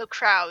witches in the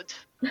crowd.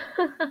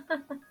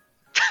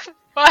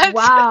 What?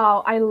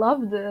 Wow, I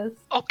love this.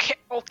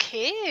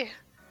 Okay.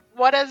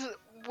 What does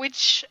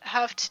witch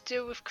have to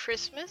do with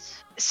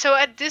Christmas? So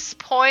at this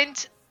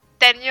point,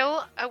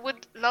 Daniel, I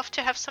would love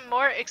to have some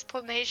more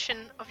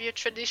explanation of your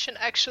tradition,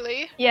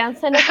 actually. Yeah, and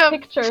send us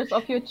pictures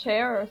of your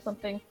chair or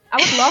something. I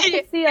would love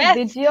to see a Yes.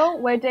 video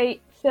where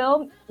they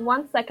film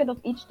 1 second of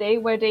each day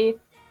where they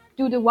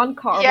do the 1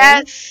 carving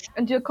Yes,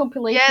 and do a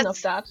compilation of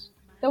Yes. that.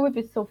 That would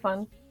be so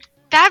fun.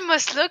 that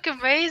must look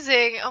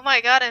amazing. Oh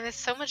my god, and it's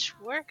so much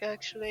work,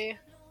 actually.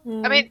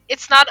 Mm. I mean,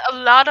 it's not a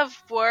lot of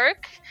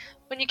work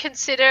when you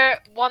consider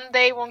 1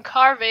 day, 1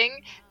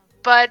 carving,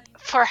 but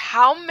for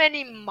how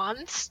many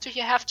months do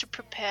you have to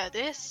prepare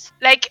this?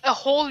 Like a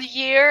whole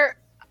year?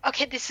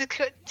 Okay, this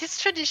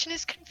tradition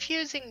is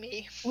confusing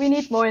me. We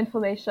need more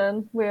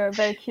information. We're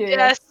very curious.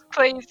 Yes,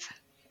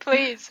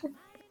 please.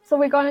 So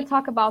we're going to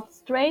talk about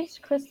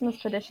strange Christmas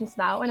traditions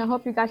now, and I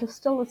hope you guys are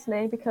still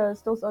listening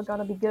because those are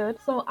gonna be good.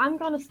 So I'm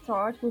gonna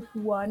start with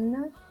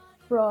one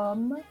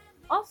from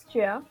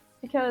Austria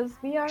because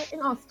we are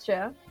in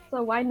Austria.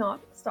 So why not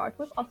start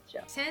with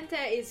Austria?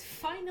 Santa is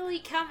finally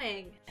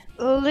coming.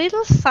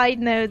 Little side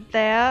note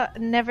there,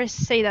 never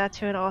say that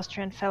to an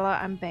Austrian fella,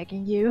 I'm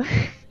begging you.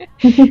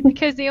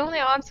 Because the only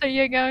answer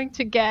you're going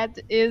to get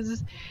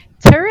is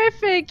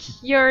terrific,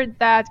 you're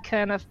that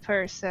kind of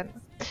person.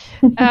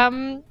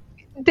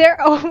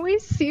 There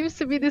always seems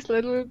to be this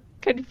little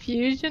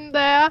confusion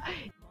there.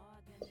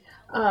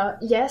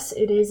 Yes,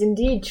 it is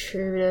indeed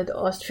true that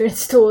Austrian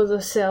stores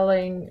are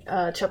selling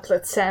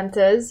chocolate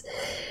Santas.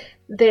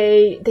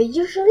 They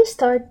usually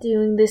start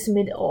doing this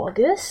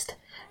mid-August,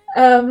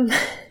 but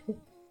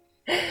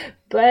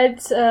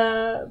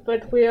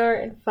we are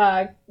in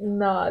fact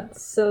not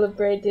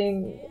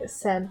celebrating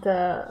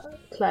Santa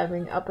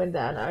climbing up and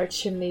down our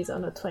chimneys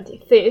on the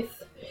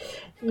 25th.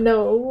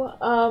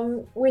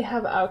 No, we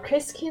have our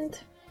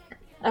Christkind.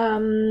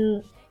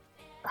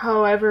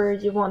 However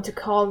you want to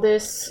call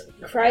this,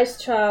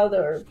 Christ child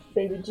or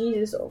baby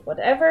Jesus or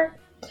whatever.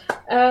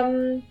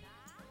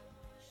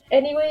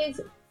 Anyways,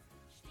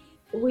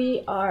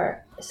 we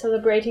are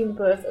celebrating the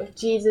birth of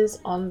Jesus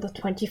on the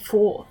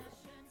 24th.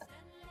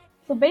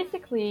 So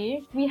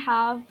basically, we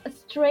have a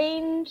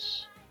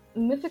strange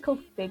mythical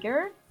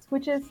figure,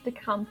 which is the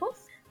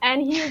Krampus,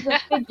 and he is a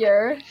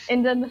figure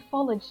in the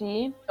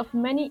mythology of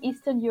many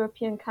Eastern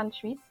European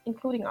countries,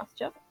 including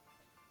Austria.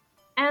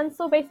 And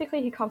so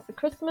basically, he comes to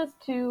Christmas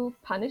to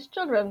punish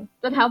children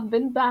that have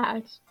been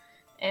bad.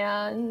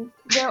 And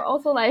there are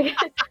also like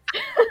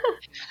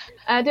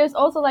there's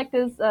also like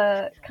this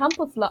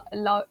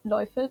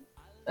Krampusläufe,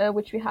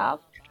 which we have.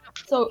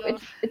 So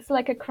it's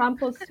like a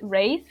Krampus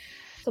race.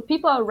 So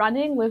people are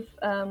running with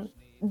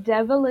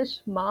devilish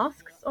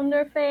masks on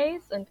their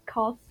face and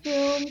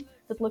costumes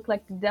that look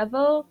like the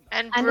devil.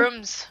 And And-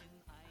 brooms.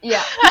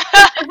 Yeah.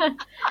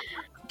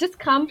 This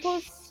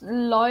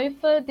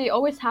Krampusläufe, they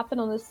always happen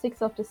on the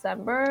 6th of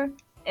December.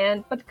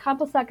 But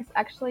Krampusnacht is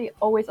actually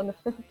always on the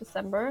 5th of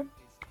December,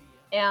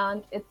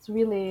 and it's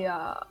really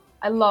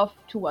I love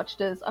to watch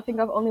this. I think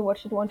I've only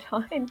watched it one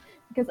time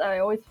because I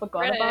always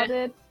forgot Really? about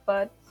it,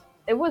 but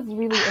it was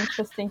really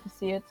interesting to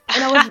see it.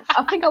 And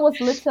I think I was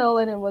little,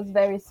 and it was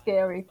very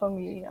scary for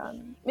me.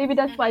 Maybe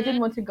that's why I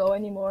didn't want to go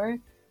anymore,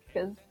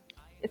 because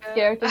it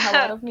scared the hell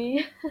out of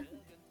me.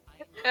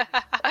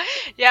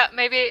 Yeah,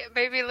 maybe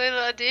a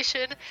little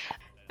addition.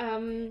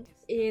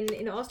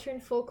 In Austrian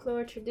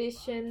folklore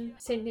tradition,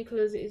 Saint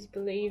Nicholas is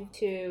believed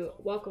to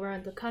walk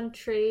around the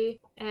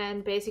country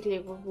and basically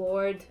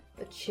reward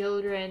the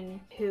children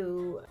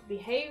who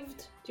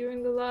behaved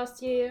during the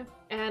last year.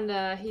 And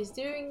he's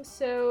doing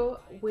so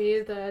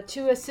with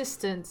two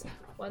assistants.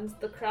 One's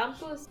the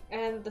Krampus,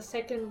 and the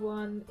second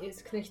one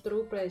is Knecht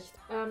Ruprecht.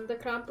 The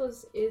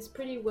Krampus is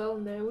pretty well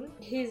known.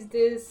 He's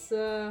this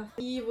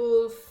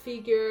evil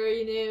figure,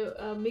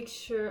 a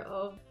mixture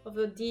of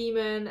a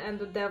demon and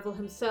the devil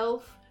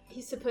himself.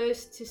 He's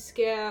supposed to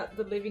scare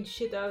the living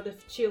shit out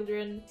of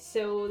children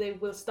so they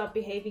will stop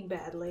behaving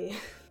badly.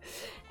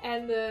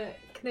 And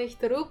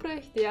Knecht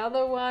Ruprecht, the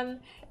other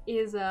one,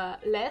 is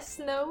less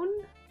known.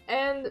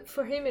 And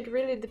for him, it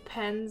really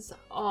depends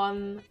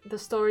on the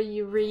story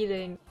you're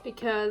reading,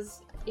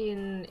 because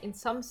in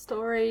some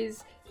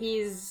stories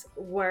he's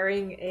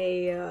wearing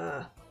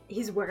a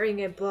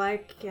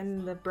black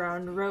and a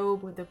brown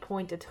robe with a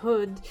pointed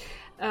hood.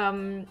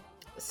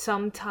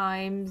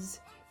 Sometimes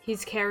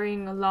he's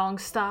carrying a long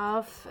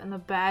staff and a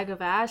bag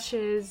of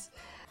ashes.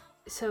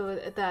 So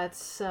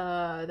that's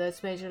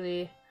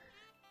majorly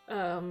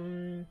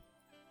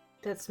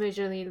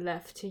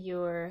left to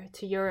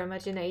your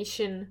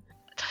imagination.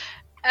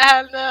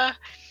 And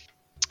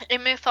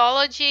in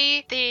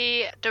mythology,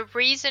 the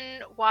reason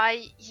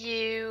why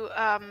you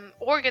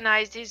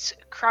organize this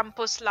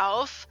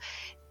Krampuslauf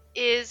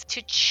is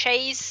to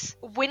chase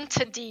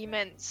winter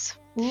demons.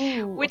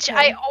 Ooh, Which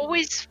okay. I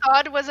always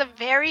thought was a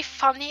very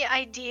funny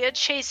idea,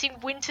 chasing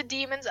winter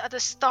demons at the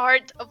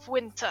start of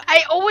winter.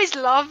 I always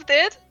loved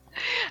it.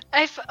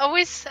 I've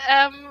always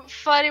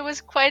thought it was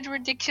quite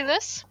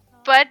ridiculous,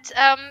 but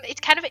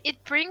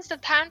it brings the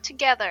town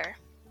together,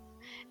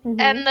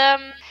 Mhm.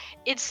 and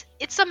it's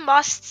a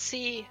must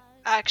see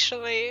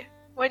actually.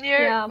 When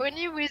you're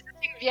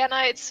visiting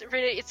Vienna,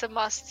 it's a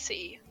must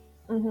see.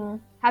 Mhm.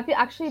 Have you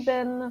actually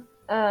been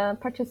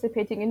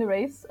participating in the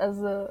race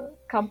as a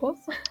campus?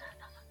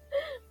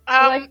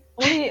 Like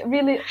only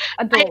really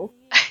adults.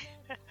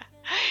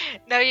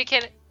 No, you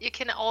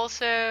can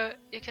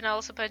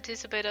also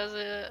participate as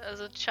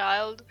a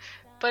child,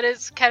 but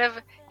it's kind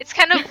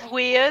of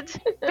weird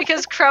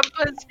because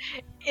Krampus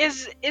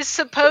is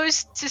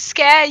supposed to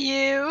scare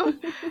you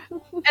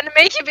and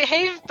make you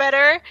behave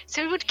better.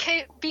 So it would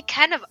be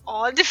kind of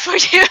odd for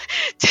you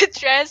to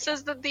dress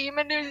as the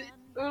demon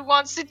who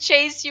wants to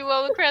chase you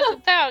all across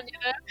the town,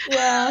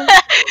 Yeah.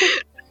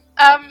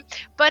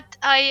 But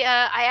I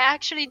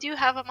actually do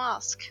have a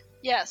mask.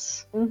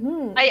 Yes.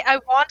 Mhm. I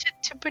wanted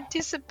to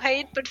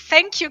participate, but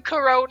thank you,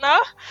 Corona.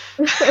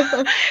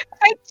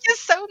 Thank you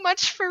so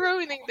much for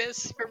ruining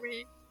this for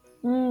me.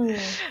 Mm.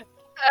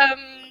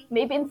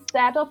 Maybe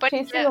instead of But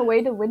chasing yeah.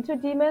 away the winter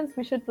demons,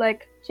 we should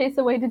like chase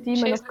away the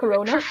demon Chase of away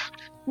Corona.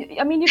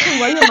 I mean, you can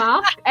wear your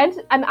mask and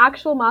an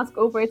actual mask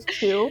over it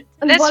too.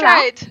 And That's voila.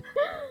 right.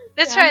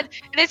 That's Yeah.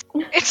 right. And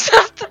it's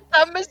not the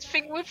dumbest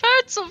thing we've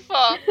heard so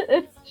far.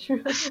 It's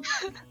true.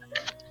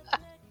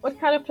 What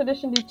kind of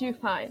tradition did you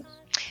find?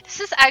 This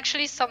is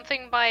actually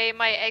something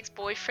my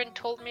ex-boyfriend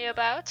told me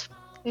about,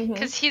 Mhm.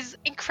 because he's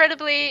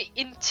incredibly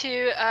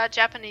into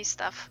Japanese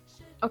stuff.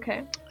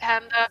 Okay.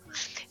 And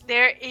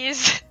there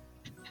is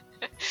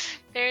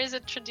a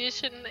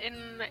tradition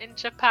in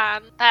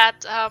Japan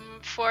that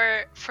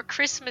for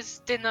Christmas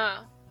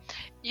dinner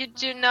you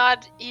do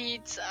not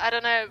eat, I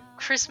don't know,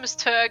 Christmas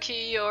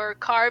turkey or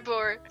carb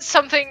or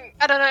something,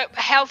 I don't know,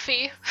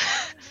 healthy,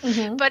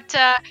 Mhm. but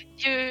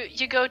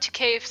you go to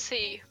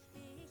KFC.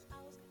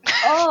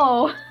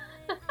 Oh.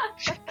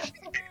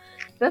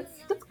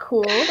 That's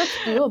cool. That's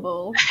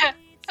doable.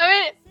 I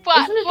mean,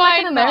 why, Isn't it why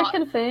like an not?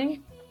 American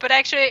thing? But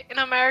actually, in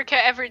America,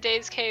 every day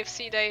is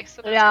KFC day,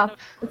 so that's Yeah, kind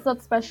it's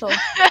not special. of...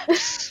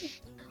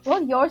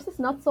 Well, yours is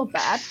not so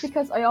bad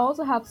because I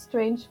also have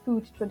strange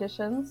food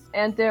traditions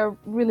and they're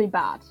really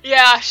bad.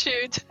 Yeah,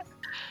 shoot.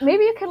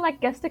 Maybe you can like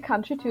guess the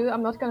country too.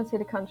 I'm not gonna say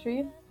the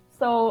country.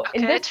 So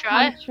in Okay, this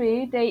try.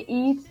 country, they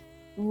eat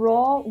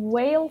raw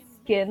whale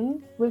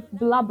skin with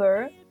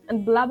blubber,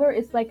 and blubber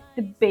is like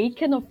the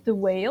bacon of the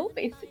whale,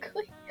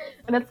 basically,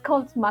 and it's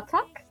called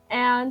matak.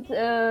 And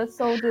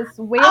so this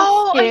whale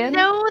Oh, I skin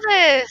know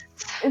this!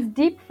 is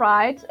deep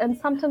fried and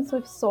sometimes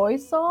with soy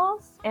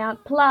sauce. And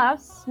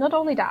plus, not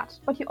only that,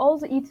 but you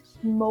also eat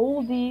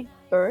moldy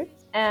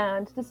birds.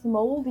 And this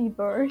moldy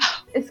bird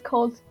is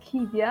called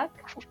kiviak.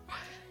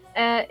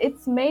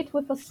 It's made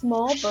with a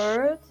small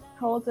bird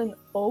called an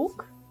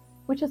oak,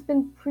 which has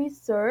been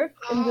preserved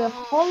in the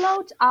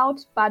hollowed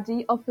out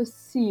body of a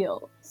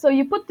seal. So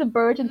you put the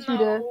bird into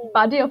the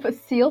body of a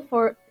seal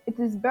it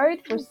is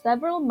buried for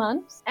several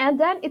months, and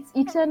then it's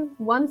eaten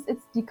once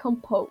it's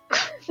decomposed.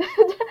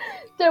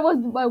 That was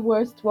my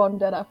worst one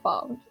that I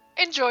found.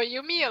 Enjoy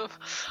your meal.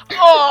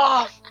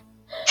 Oh,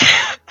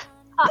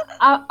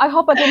 I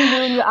hope I didn't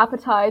ruin your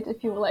appetite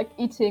if you were like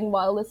eating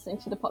while listening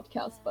to the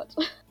podcast, but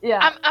yeah.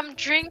 I'm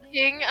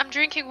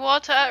drinking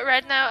water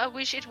right now. I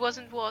wish it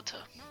wasn't water.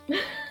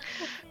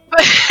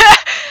 But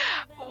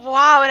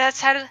wow, that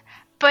sounded.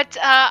 But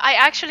I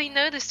actually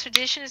know this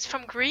tradition is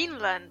from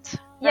Greenland,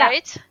 Yeah.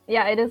 right?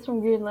 Yeah, it is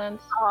from Greenland.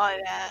 Oh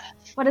yeah.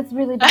 But it's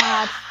really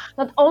bad.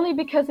 Not only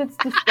because it's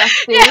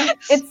disgusting, Yes.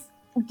 it's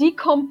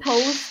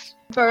decomposed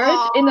bird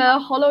in a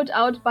hollowed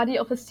out body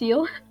of a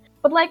seal.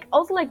 But like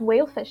also like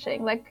whale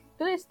fishing. Like,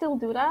 do they still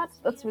do that?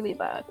 That's really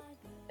bad.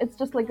 It's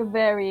just like a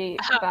very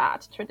bad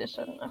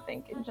tradition, I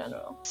think, in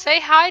general. Say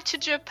hi to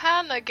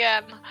Japan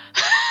again.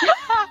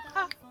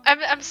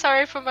 I'm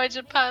sorry for my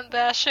Japan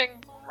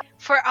bashing.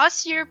 For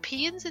us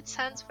Europeans, it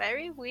sounds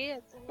very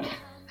weird.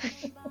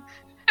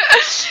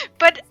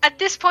 But at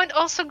this point,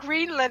 also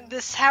Greenland,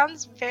 this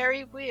sounds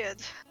very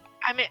weird.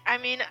 I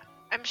mean,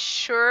 I'm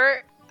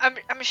sure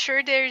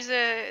there's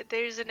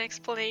an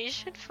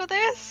explanation for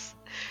this,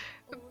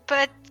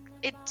 but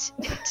it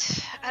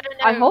I don't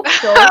know. I hope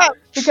so.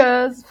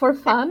 Because for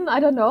fun, I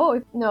don't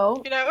know.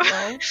 No. You know,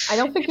 No. I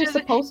don't think It you're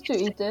doesn't- supposed to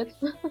eat it.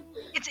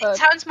 it But-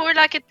 sounds more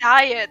like a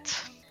diet.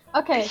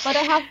 Okay, but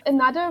I have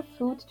another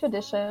food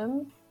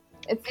tradition.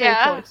 It's very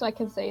Yeah. short, so I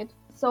can say it.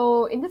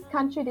 So in this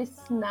country, they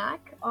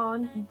snack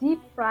on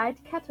deep fried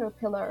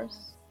caterpillars.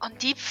 On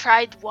deep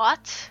fried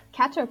what?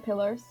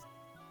 Caterpillars.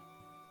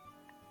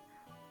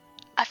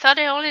 I thought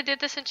I only did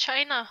this in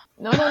China.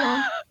 No, no,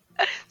 no.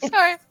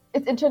 Sorry.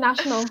 It's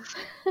international.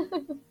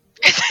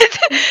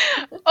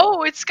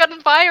 Oh, it's gone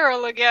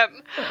viral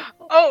again.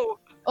 Oh,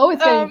 Oh,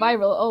 it's getting Um,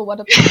 viral. Oh, what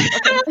a.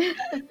 Okay.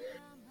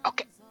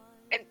 okay.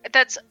 And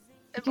that's.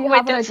 Do you wait,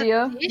 have an that's a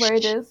idea where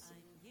it dish? is?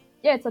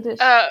 Yeah, it's a dish.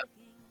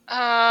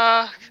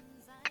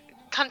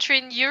 Country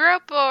in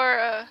Europe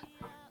or?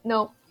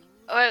 No.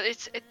 Well,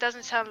 it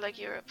doesn't sound like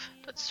Europe.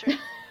 That's true.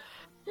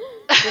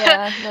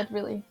 Yeah, not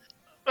really.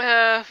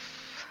 I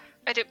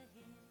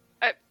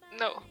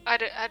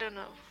don't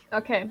know.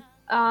 Okay.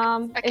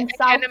 I In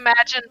can't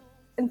imagine.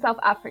 in South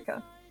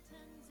Africa.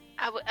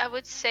 I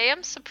would say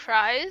I'm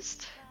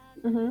surprised,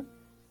 Mm-hmm.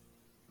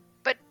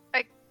 but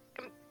I'm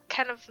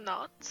kind of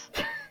not.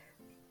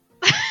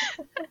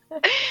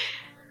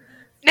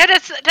 No,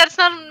 that's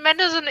not meant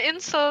as an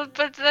insult,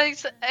 but like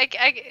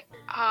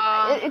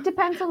It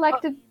depends on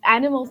like the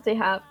animals they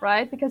have,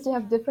 right? Because they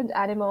have different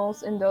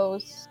animals in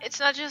those. it's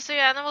not just the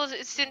animals;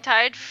 it's the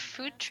entire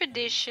food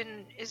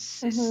tradition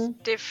is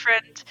Mhm.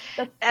 different.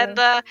 That's And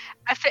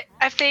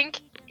I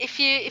think if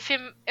you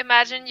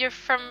imagine you're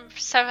from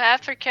South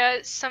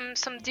Africa,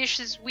 some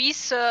dishes we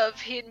serve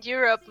here in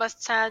Europe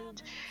must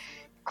sound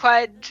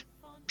quite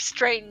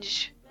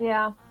strange.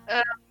 yeah.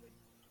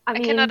 I I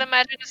mean, cannot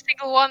imagine a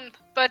single one,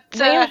 but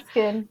whale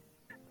skin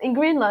in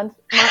Greenland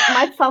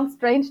might sound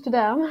strange to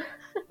them.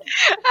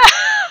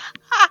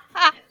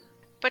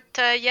 but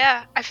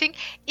yeah, I think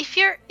if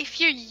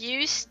you're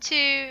used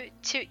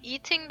to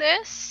eating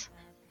this,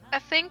 I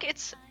think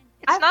it's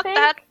I not think-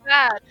 that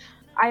bad.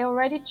 I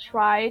already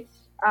tried.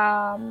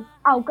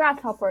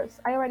 Grasshoppers.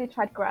 I already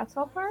tried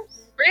grasshoppers.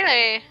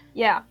 Really?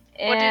 Yeah.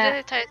 What did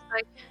it taste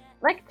like?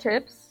 Like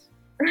chips.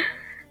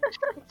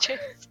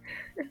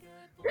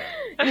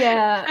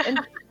 Yeah, and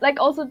like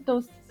also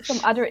some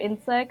other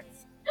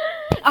insects.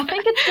 I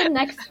think it's the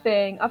next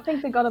thing. I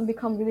think they're gonna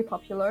become really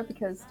popular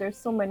because there's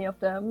so many of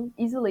them,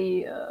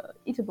 easily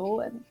eatable,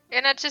 and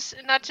And not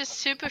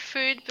just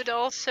superfood, but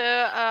also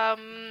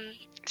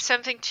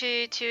something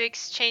to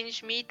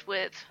exchange meat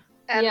with.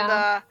 And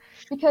Yeah.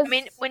 because I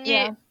mean, when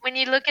yeah.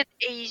 you look at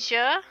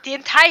Asia, the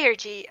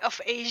entirety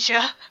of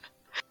Asia,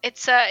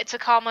 it's a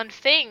common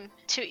thing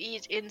to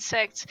eat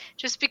insects,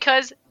 just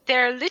because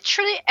they're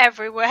literally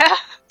everywhere.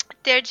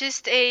 They're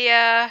just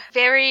a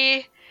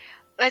very,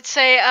 let's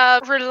say,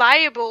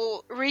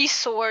 reliable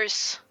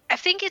resource. I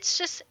think it's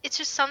just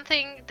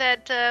something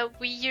that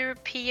we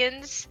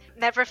Europeans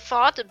never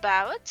thought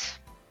about,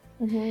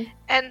 Mhm.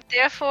 and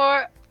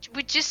therefore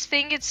we just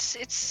think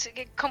it's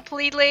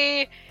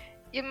completely.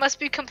 You must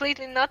be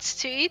completely nuts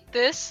to eat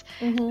this,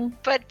 Mhm.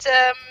 but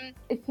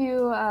If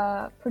you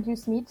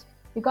produce meat,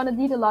 you're gonna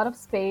need a lot of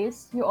space.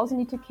 You also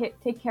need to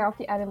take care of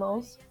the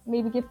animals.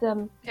 Maybe give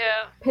them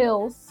yeah,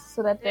 pills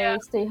so that they Yeah.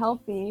 stay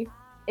healthy.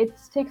 It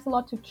takes a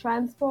lot to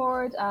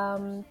transport,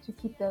 to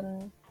keep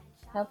them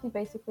healthy,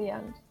 basically,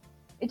 and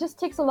it just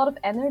takes a lot of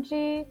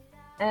energy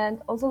and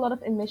also a lot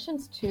of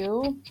emissions too.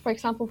 For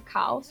example,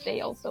 cows,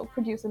 they also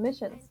produce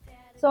emissions.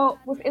 So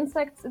with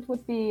insects, it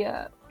would be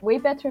way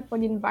better for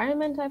the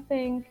environment, I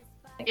think.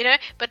 you know.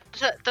 But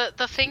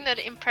the thing that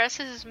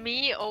impresses me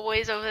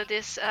always over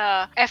this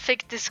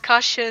ethic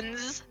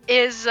discussions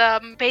is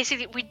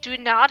basically we do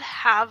not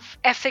have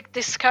ethic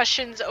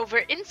discussions over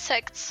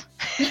insects.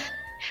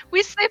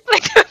 We simply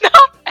do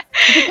not.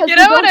 Because You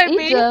we know what don't I eat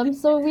mean? them,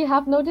 so we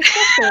have no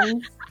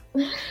discussions.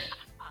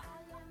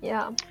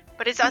 Yeah.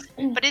 But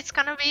it's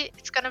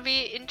gonna be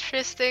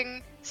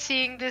interesting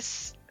seeing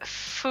this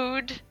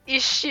food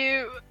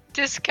issue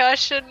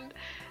discussion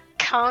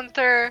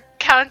counter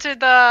encounter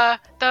the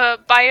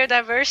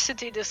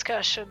biodiversity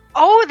discussion.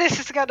 Oh, this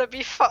is gonna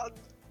be fun.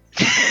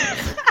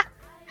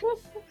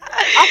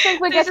 I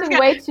think we're This is getting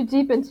way too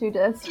deep into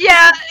this.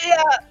 Yeah.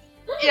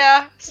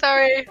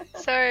 Sorry.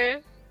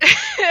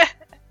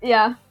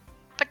 Yeah.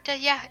 But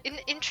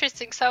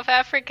interesting. South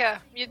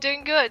Africa, you're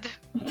doing good.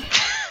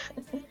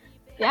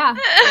 Yeah.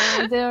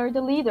 They're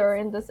the leader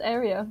in this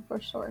area for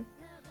sure.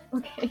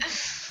 Okay.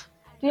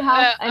 Do you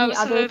have any other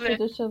Absolutely.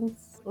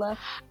 traditions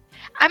left?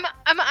 I'm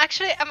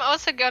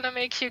also gonna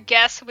make you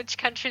guess which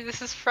country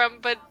this is from,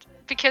 but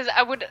because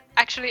I would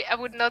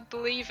not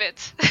believe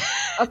it.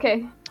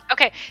 Okay.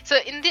 Okay, so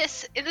in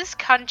this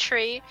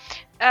country,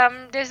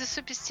 there's a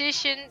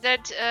superstition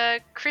that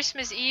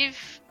Christmas Eve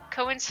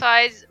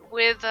coincides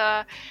with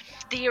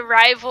the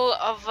arrival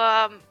of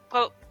I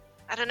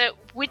don't know,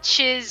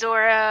 witches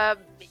or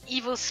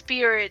evil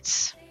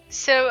spirits.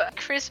 So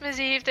Christmas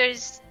Eve,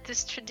 there's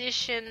this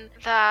tradition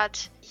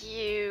that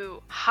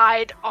you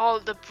hide all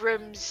the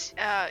brooms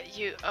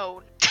you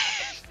own.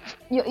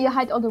 You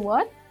hide all the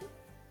what?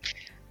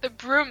 The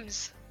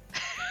brooms.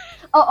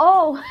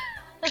 Oh.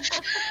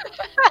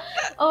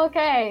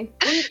 Okay.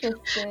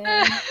 Interesting.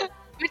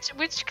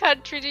 Which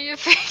country do you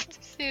think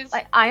this is?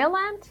 Like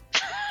Ireland?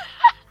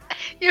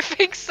 You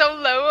think so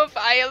low of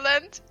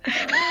Ireland?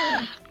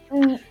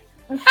 Mm,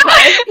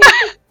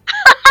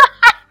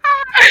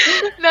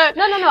 No.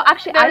 No.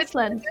 Actually, No, it's-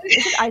 Iceland.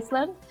 Is it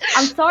Iceland?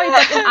 I'm sorry,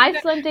 but in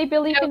Iceland they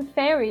believe in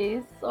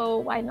fairies, so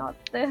why not?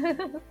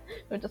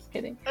 No, just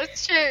kidding.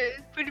 That's true.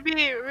 Would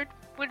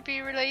be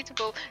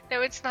relatable.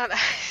 No, it's not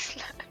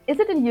Iceland. Is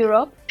it in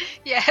Europe?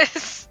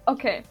 Yes.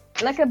 Okay.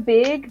 Like a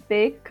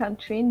big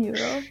country in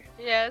Europe.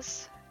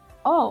 Yes.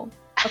 Oh,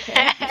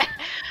 okay.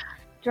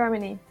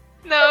 Germany.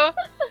 No.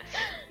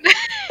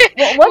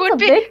 What's Would a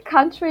be- big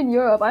country in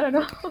Europe? I don't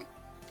know.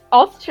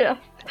 Austria.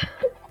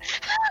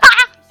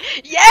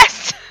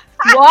 Yes.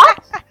 What?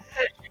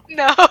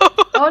 No.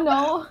 Oh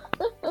no.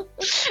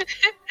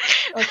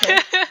 Okay.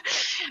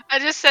 I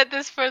just said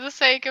this for the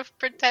sake of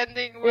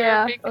pretending we're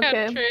Yeah, a big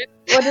okay. country.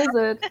 What is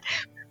it?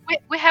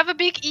 We have a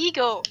big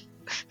eagle,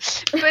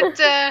 but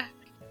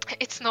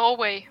it's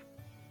Norway.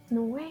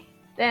 Norway?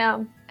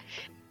 Damn.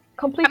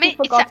 Completely it's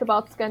forgot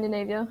about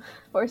Scandinavia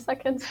for a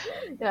second.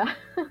 Yeah.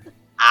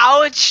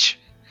 Ouch.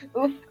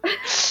 Oof.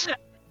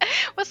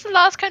 What's the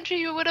last country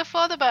you would have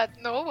thought about?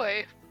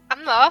 Norway.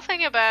 I'm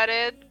laughing about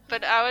it,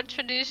 but our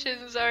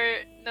traditions are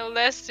no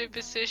less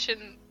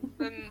superstition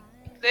than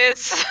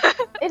this.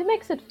 It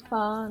makes it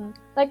fun.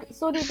 Like,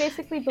 so they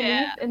basically believe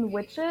Yeah. in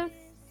witches?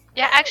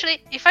 Yeah,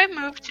 actually, if I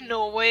moved to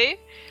Norway,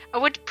 I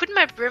would put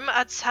my broom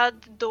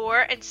outside the door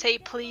and say,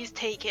 please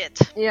take it.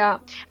 Yeah.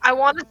 I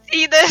want to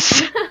see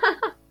this.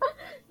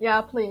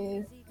 Yeah,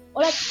 please.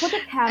 Or like put a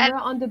camera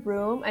on the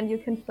broom and you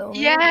can film it.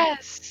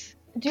 Yes.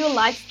 Do you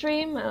live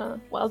stream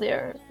while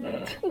they're... No,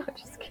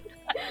 just kidding.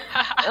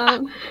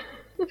 Um,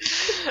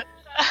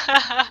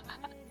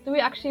 do we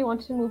actually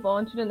want to move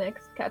on to the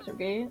next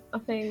category? I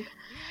think.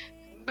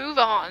 Move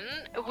on.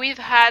 We've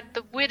had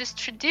the weirdest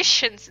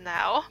traditions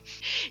now.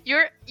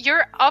 You're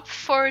up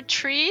for a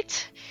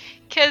treat,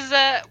 cause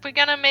we're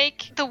gonna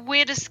make the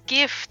weirdest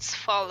gifts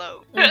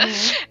follow.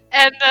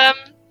 And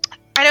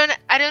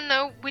I don't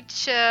know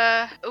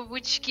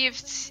which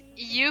gifts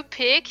you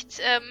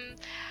picked.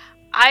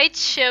 I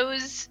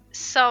chose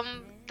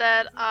some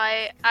that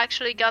I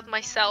actually got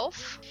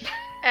myself,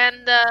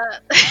 and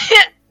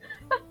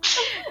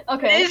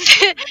Okay.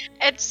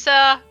 it's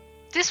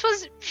this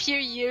was a few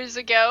years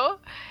ago.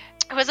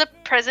 It was a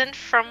present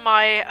from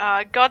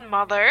my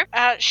godmother.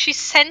 She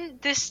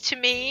sent this to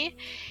me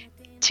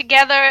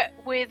together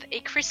with a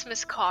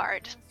Christmas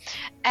card.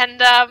 And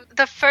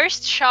the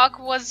first shock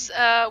was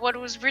what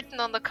was written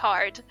on the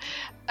card.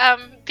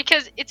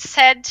 Because it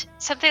said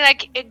something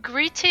like,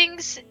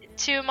 greetings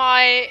to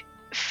my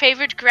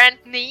favorite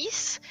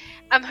grandniece.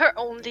 I'm her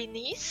only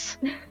niece,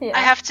 Yeah. I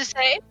have to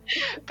say.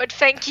 But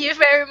thank you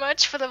very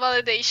much for the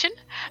validation.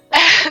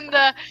 And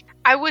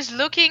I was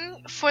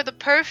looking for the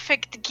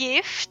perfect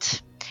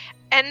gift,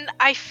 and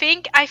I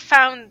think I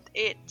found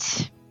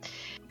it.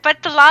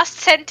 But the last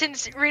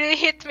sentence really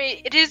hit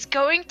me. It is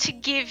going to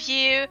give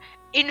you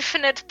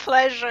infinite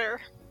pleasure.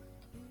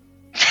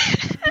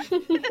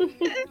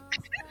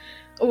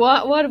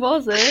 What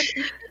was it?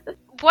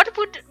 What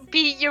would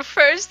be your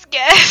first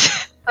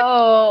guess?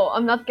 Oh,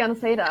 I'm not gonna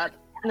say that.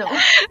 No.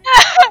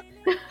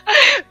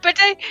 But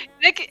I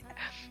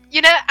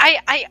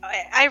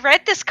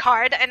read this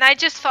card and I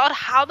just thought,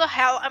 how the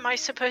hell am I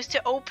supposed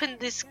to open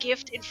this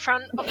gift in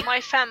front of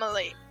my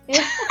family?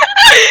 Yeah.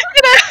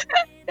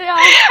 Yeah.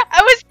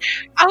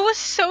 I was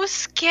so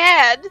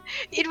scared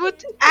it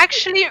would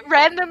actually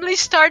randomly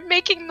start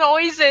making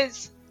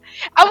noises.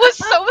 I was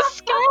so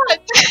scared.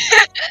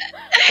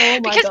 Oh my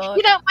Because god.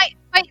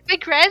 my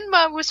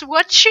grandma was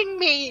watching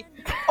me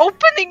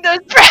opening those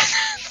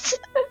presents.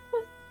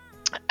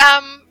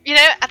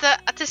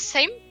 At the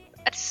same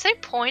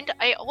point,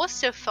 I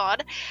also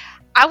thought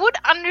I would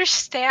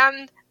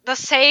understand the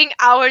saying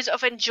hours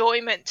of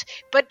enjoyment,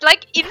 but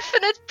like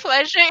infinite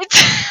pleasure,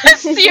 it's a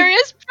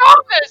serious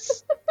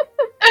promise.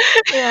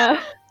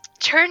 Yeah.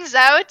 turns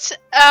out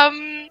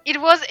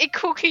it was a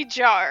cookie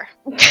jar.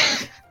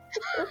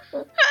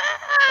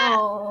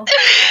 Oh.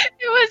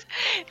 It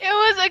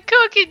was a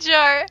cookie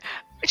jar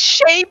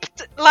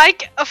shaped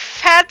like a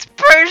fat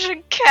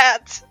Persian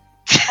cat.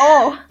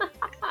 Oh.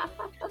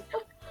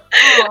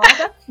 Oh,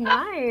 that's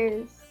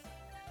nice.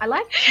 I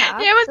like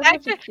cats. Yeah, it was They're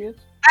really cute.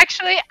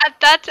 Actually, at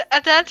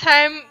that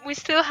time we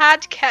still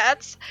had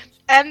cats,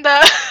 and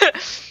I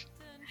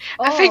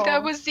think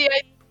that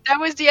Oh,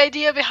 was the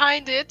idea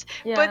behind it.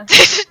 yeah. But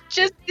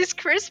just this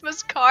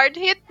Christmas card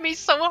hit me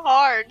so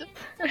hard.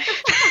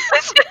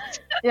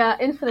 Yeah,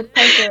 infinite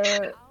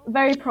pleasure.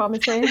 Very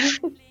promising.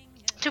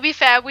 To be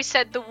fair, we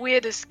said the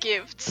weirdest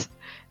gifts.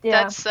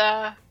 Yeah,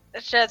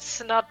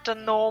 That's not the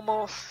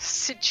normal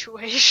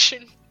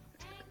situation.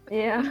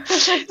 yeah.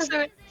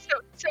 So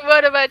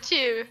what about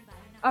you?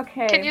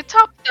 Okay. Can you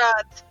top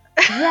that?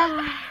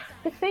 Yeah,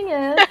 the thing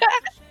is,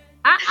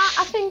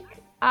 I think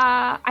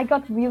I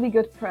got really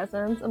good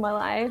presents in my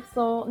life,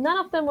 so none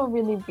of them were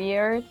really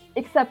weird,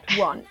 except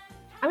one.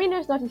 I mean,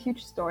 there's not a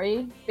huge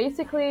story.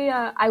 Basically,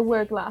 I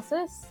wear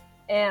glasses,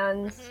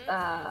 and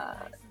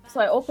so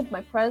I opened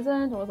my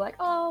present and was like,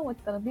 oh,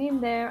 what's gonna be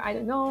in there? I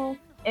don't know.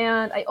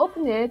 And I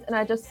opened it, and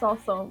I just saw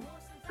some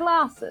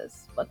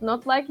glasses, but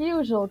not like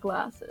usual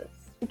glasses,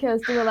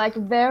 because they were like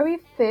very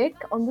thick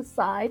on the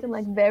side and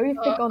like very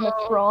thick on the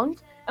Uh-oh.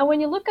 front. And when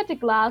you look at the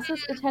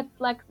glasses, it had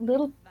like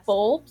little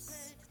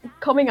bulbs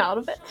coming out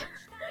of it.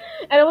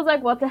 And I was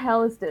like, what the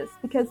hell is this?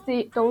 Because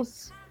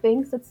those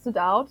things that stood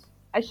out,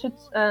 I should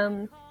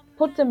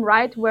put them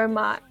right where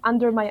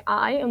under my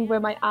eye and where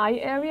my eye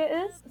area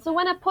is. So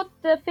when I put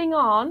the thing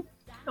on,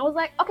 I was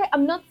like, okay,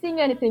 I'm not seeing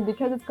anything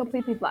because it's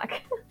completely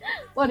black.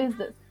 What is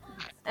this?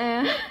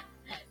 And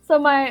so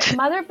my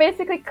mother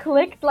basically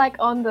clicked like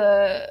on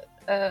this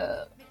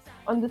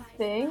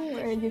thing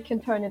where you can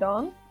turn it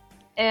on,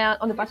 and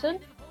on the button,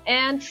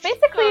 and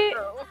basically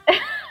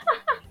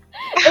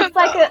it's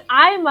like an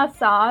eye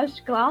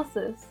massage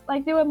glasses.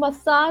 Like they were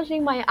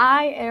massaging my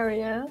eye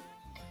area,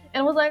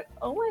 and I was like,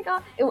 oh my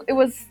god, it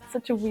was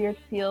such a weird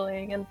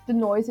feeling, and the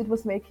noise it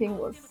was making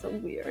was so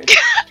weird.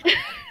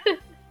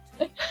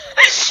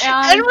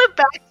 And we're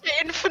back to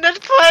infinite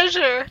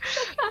pleasure.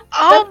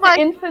 Oh That's my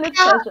the infinite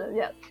god. pleasure,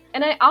 yes.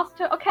 And I asked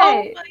her, Oh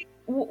okay, my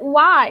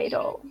why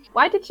though?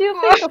 Why did you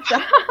think of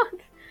that?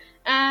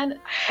 And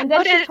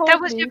then she told that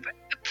was me, your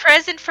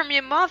present from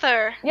your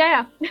mother.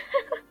 yeah.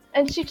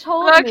 And she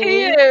told Lucky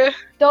me you.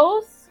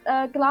 those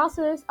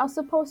glasses are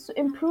supposed to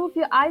improve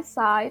your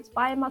eyesight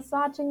by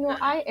massaging your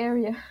eye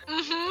area.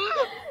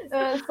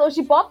 So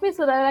she bought me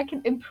so that I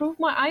can improve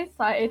my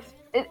eyesight.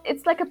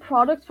 It's like a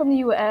product from the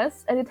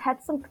US, and it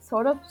had some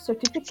sort of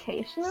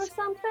certification or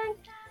something.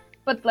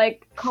 But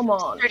like, come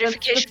on, that's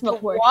Certification not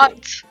for working.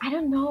 what? I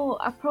don't know.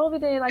 Probably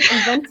they like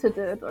invented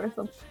it or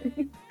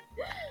something.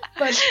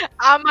 But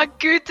I'm a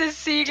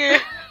Gütesiegel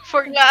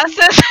for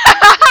glasses.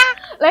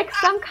 like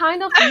some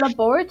kind of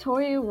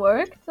laboratory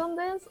worked on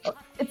this. Oh,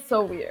 it's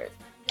so weird.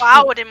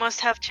 Wow, they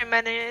must have too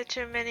many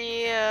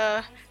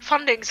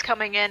fundings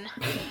coming in.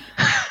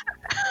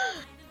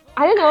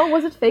 I don't know,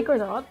 was it fake or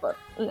not? But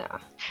nah,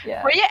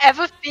 yeah. Were you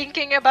ever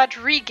thinking about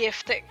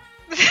regifting?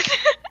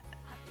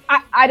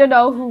 I don't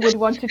know who would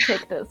want to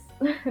take this.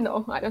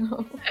 No, I don't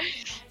know.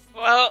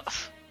 Well,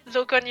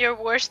 look on your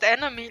worst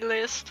enemy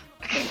list.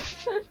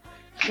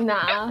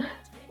 Nah.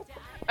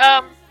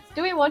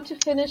 Do we want to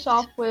finish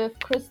off with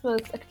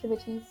Christmas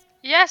activities?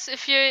 Yes,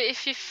 if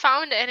you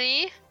found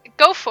any,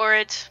 go for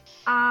it.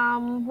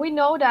 We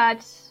know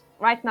that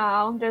right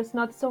now there's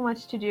not so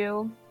much to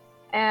do,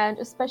 and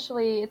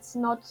especially it's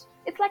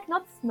like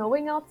not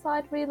snowing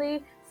outside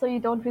really, so you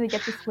don't really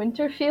get this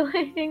winter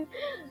feeling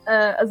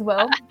as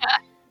well.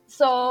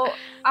 So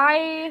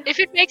If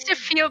it makes you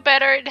feel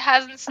better, it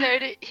hasn't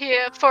snowed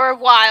here for a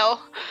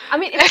while. I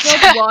mean, it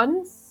snowed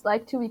once,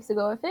 like 2 weeks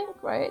ago, I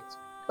think, right?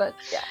 But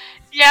yeah.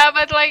 Yeah,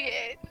 but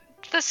like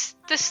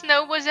the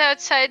snow was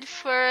outside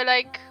for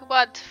like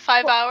what,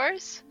 5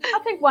 hours? I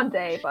think one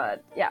day,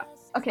 but yeah.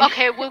 Okay.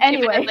 Okay, we'll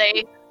Anyway. give it a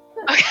day.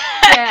 Okay.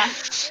 Yeah.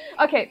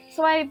 Okay,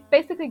 so I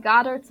basically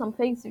gathered some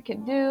things you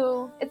can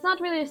do. It's not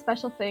really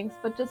special things,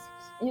 but just,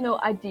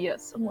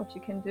 ideas on what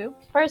you can do.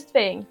 First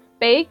thing,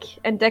 bake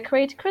and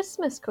decorate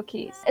Christmas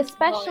cookies.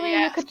 Especially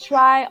yeah. you could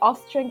try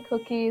Austrian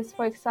cookies,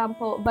 for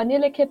example,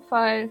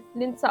 Vanillekipferl,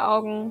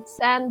 Linzeraugen,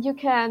 and you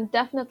can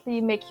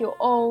definitely make your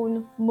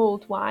own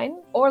mulled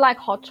wine, or like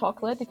hot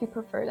chocolate if you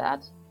prefer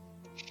that.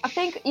 I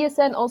think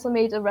ESN also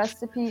made a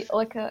recipe,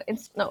 like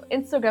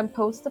Instagram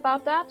post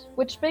about that,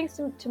 which brings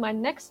me to my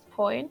next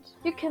point.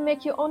 You can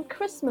make your own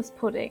Christmas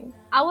pudding.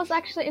 I was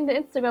actually in the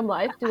Instagram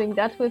live doing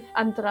that with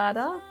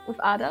Ada.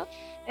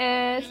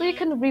 So you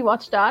can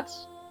rewatch that.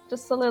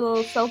 Just a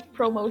little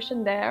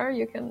self-promotion there.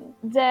 You can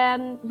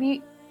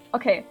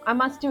okay, I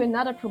must do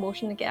another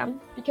promotion again,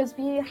 because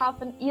we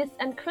have an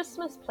ESN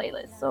Christmas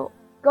playlist. So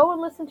go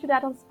and listen to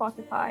that on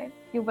Spotify.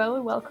 You're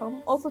very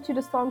welcome. Also to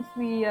the songs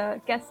we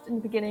guessed in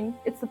the beginning.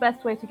 It's the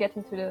best way to get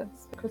into the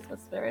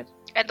Christmas spirit.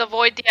 And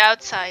avoid the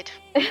outside.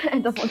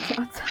 And avoid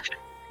the outside.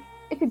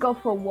 If you go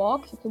for a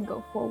walk, you can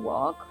go for a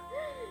walk.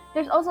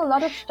 There's also a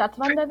lot of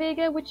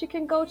Stadtwanderwege which you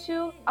can go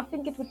to. I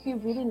think it would be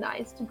really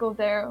nice to go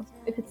there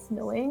if it's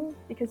snowing,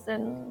 because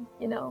then,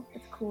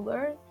 it's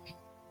cooler.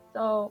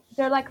 So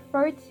there are like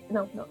 13,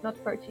 no, not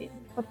 13,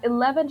 but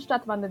 11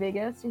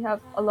 Stadtwanderwege, so you have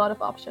a lot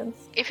of options.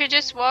 If you're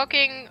just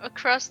walking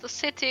across the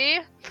city,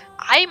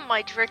 I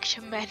might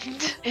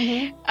recommend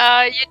you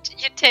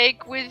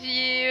take with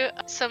you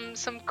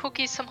some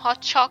cookies, some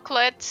hot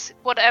chocolate,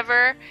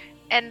 whatever,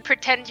 and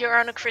pretend you're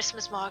on a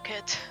Christmas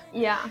market.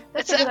 Yeah,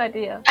 that's It's a good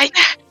idea.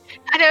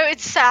 I know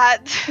it's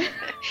sad,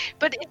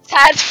 but it's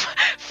sad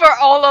for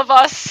all of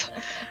us.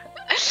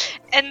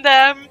 And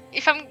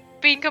if I'm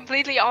being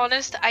completely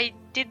honest, I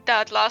did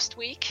that last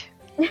week.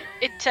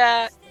 It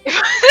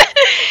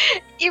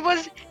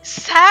was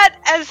sad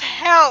as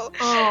hell.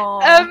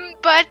 Aw.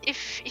 But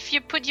if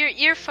you put your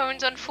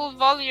earphones on full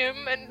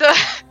volume and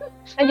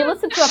And you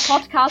listen to a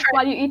podcast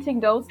while you're eating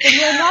those, then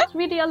you're not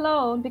really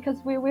alone because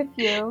we're with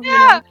you.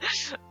 yeah.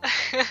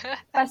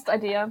 Best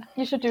idea.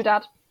 You should do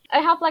that. I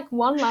have like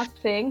one last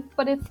thing,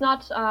 but it's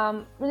not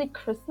really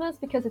Christmas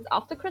because it's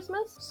after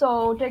Christmas.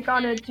 So they're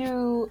gonna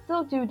still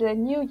do the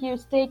New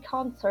Year's Day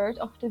concert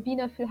of the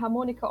Wiener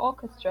Philharmoniker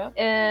Orchestra.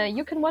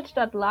 You can watch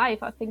that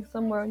live, I think,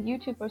 somewhere on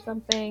YouTube or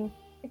something.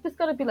 If it's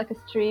gonna be like a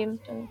stream.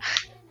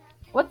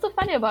 What's so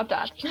funny about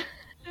that?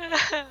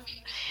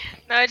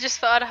 No, I just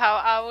thought how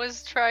I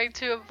was trying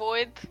to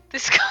avoid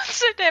this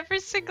concert every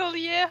single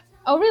year.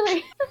 Oh,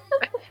 really?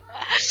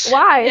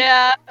 Why?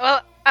 Yeah,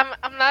 well,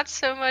 I'm not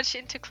so much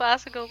into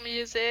classical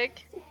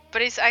music,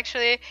 but it's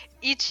actually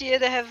each year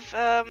they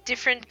have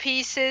different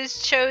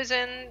pieces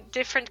chosen,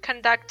 different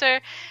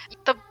conductor.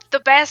 The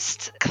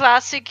best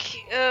classic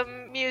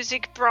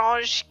music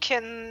branch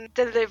can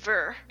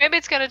deliver. Maybe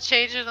it's gonna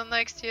change it on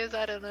next year's.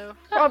 I don't know.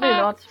 Probably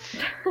not.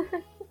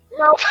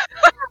 No.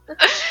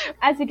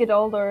 As you get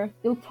older,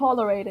 you'll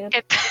tolerate it.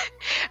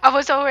 I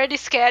was already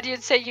scared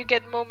you'd say you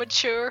get more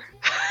mature.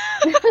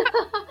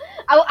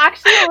 I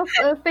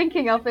was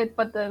thinking of it,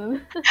 but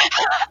then...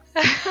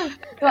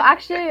 No,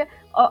 actually,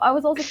 I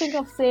was also thinking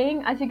of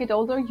saying, as you get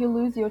older, you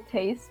lose your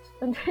taste,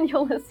 and then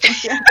you'll listen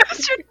to it.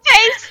 Lose your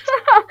taste?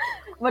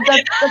 But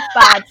that's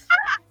bad.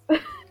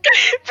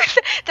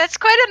 That's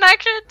quite an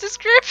accurate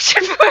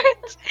description for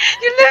it.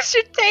 You lose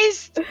your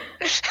taste.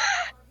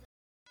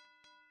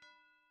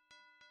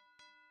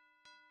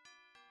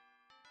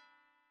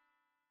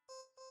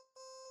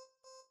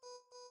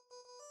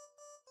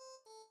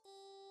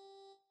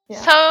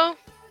 Yeah. So,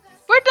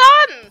 we're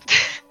done!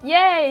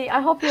 Yay!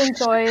 I hope you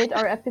enjoyed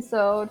our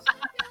episode.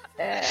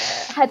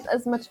 Had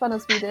as much fun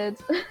as we did.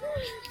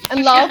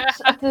 And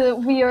loved the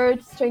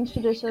weird, strange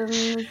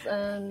traditions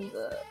and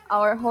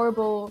our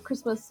horrible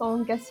Christmas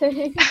song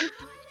guessing.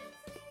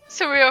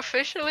 So we're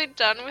officially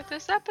done with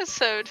this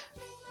episode.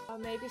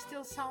 Maybe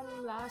still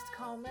some last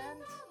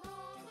comment.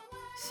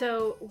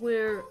 So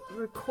we're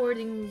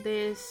recording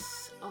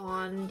this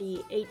on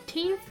the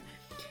 18th.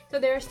 So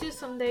there are still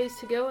some days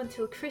to go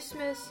until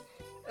Christmas.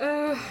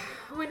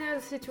 We know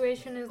the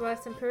situation is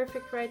less than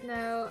perfect right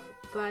now,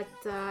 but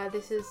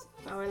this is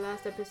our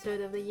last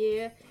episode of the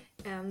year,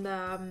 and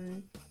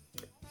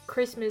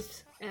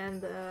Christmas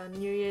and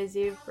New Year's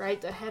Eve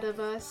right ahead of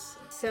us.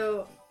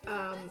 So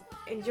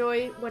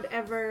enjoy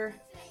whatever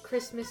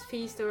Christmas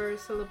feast or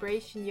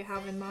celebration you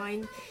have in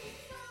mind.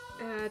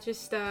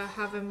 Just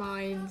have in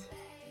mind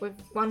with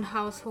one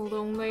household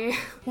only.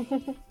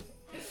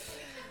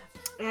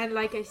 And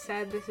like I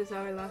said, this is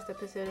our last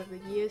episode of the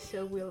year,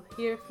 so we'll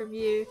hear from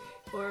you,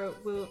 or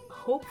we'll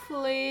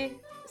hopefully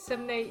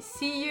someday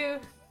see you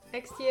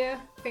next year.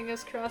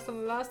 Fingers crossed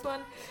on the last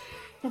one.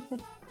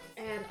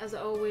 And as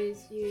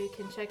always, you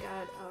can check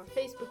out our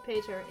Facebook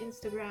page, our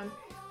Instagram.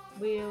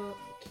 We'll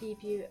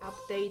keep you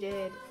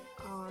updated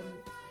on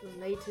the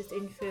latest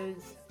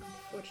infos,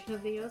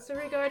 unfortunately also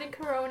regarding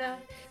Corona,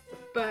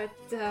 but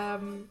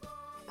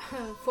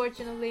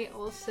fortunately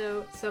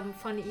also some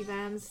fun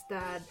events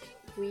that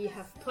we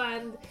have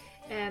planned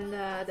and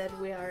that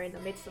we are in the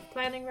midst of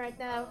planning right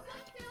now.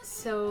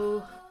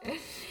 So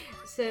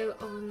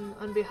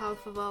on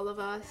behalf of all of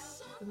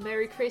us,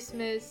 Merry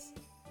Christmas,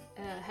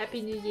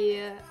 Happy New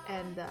Year,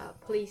 and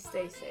please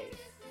stay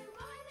safe.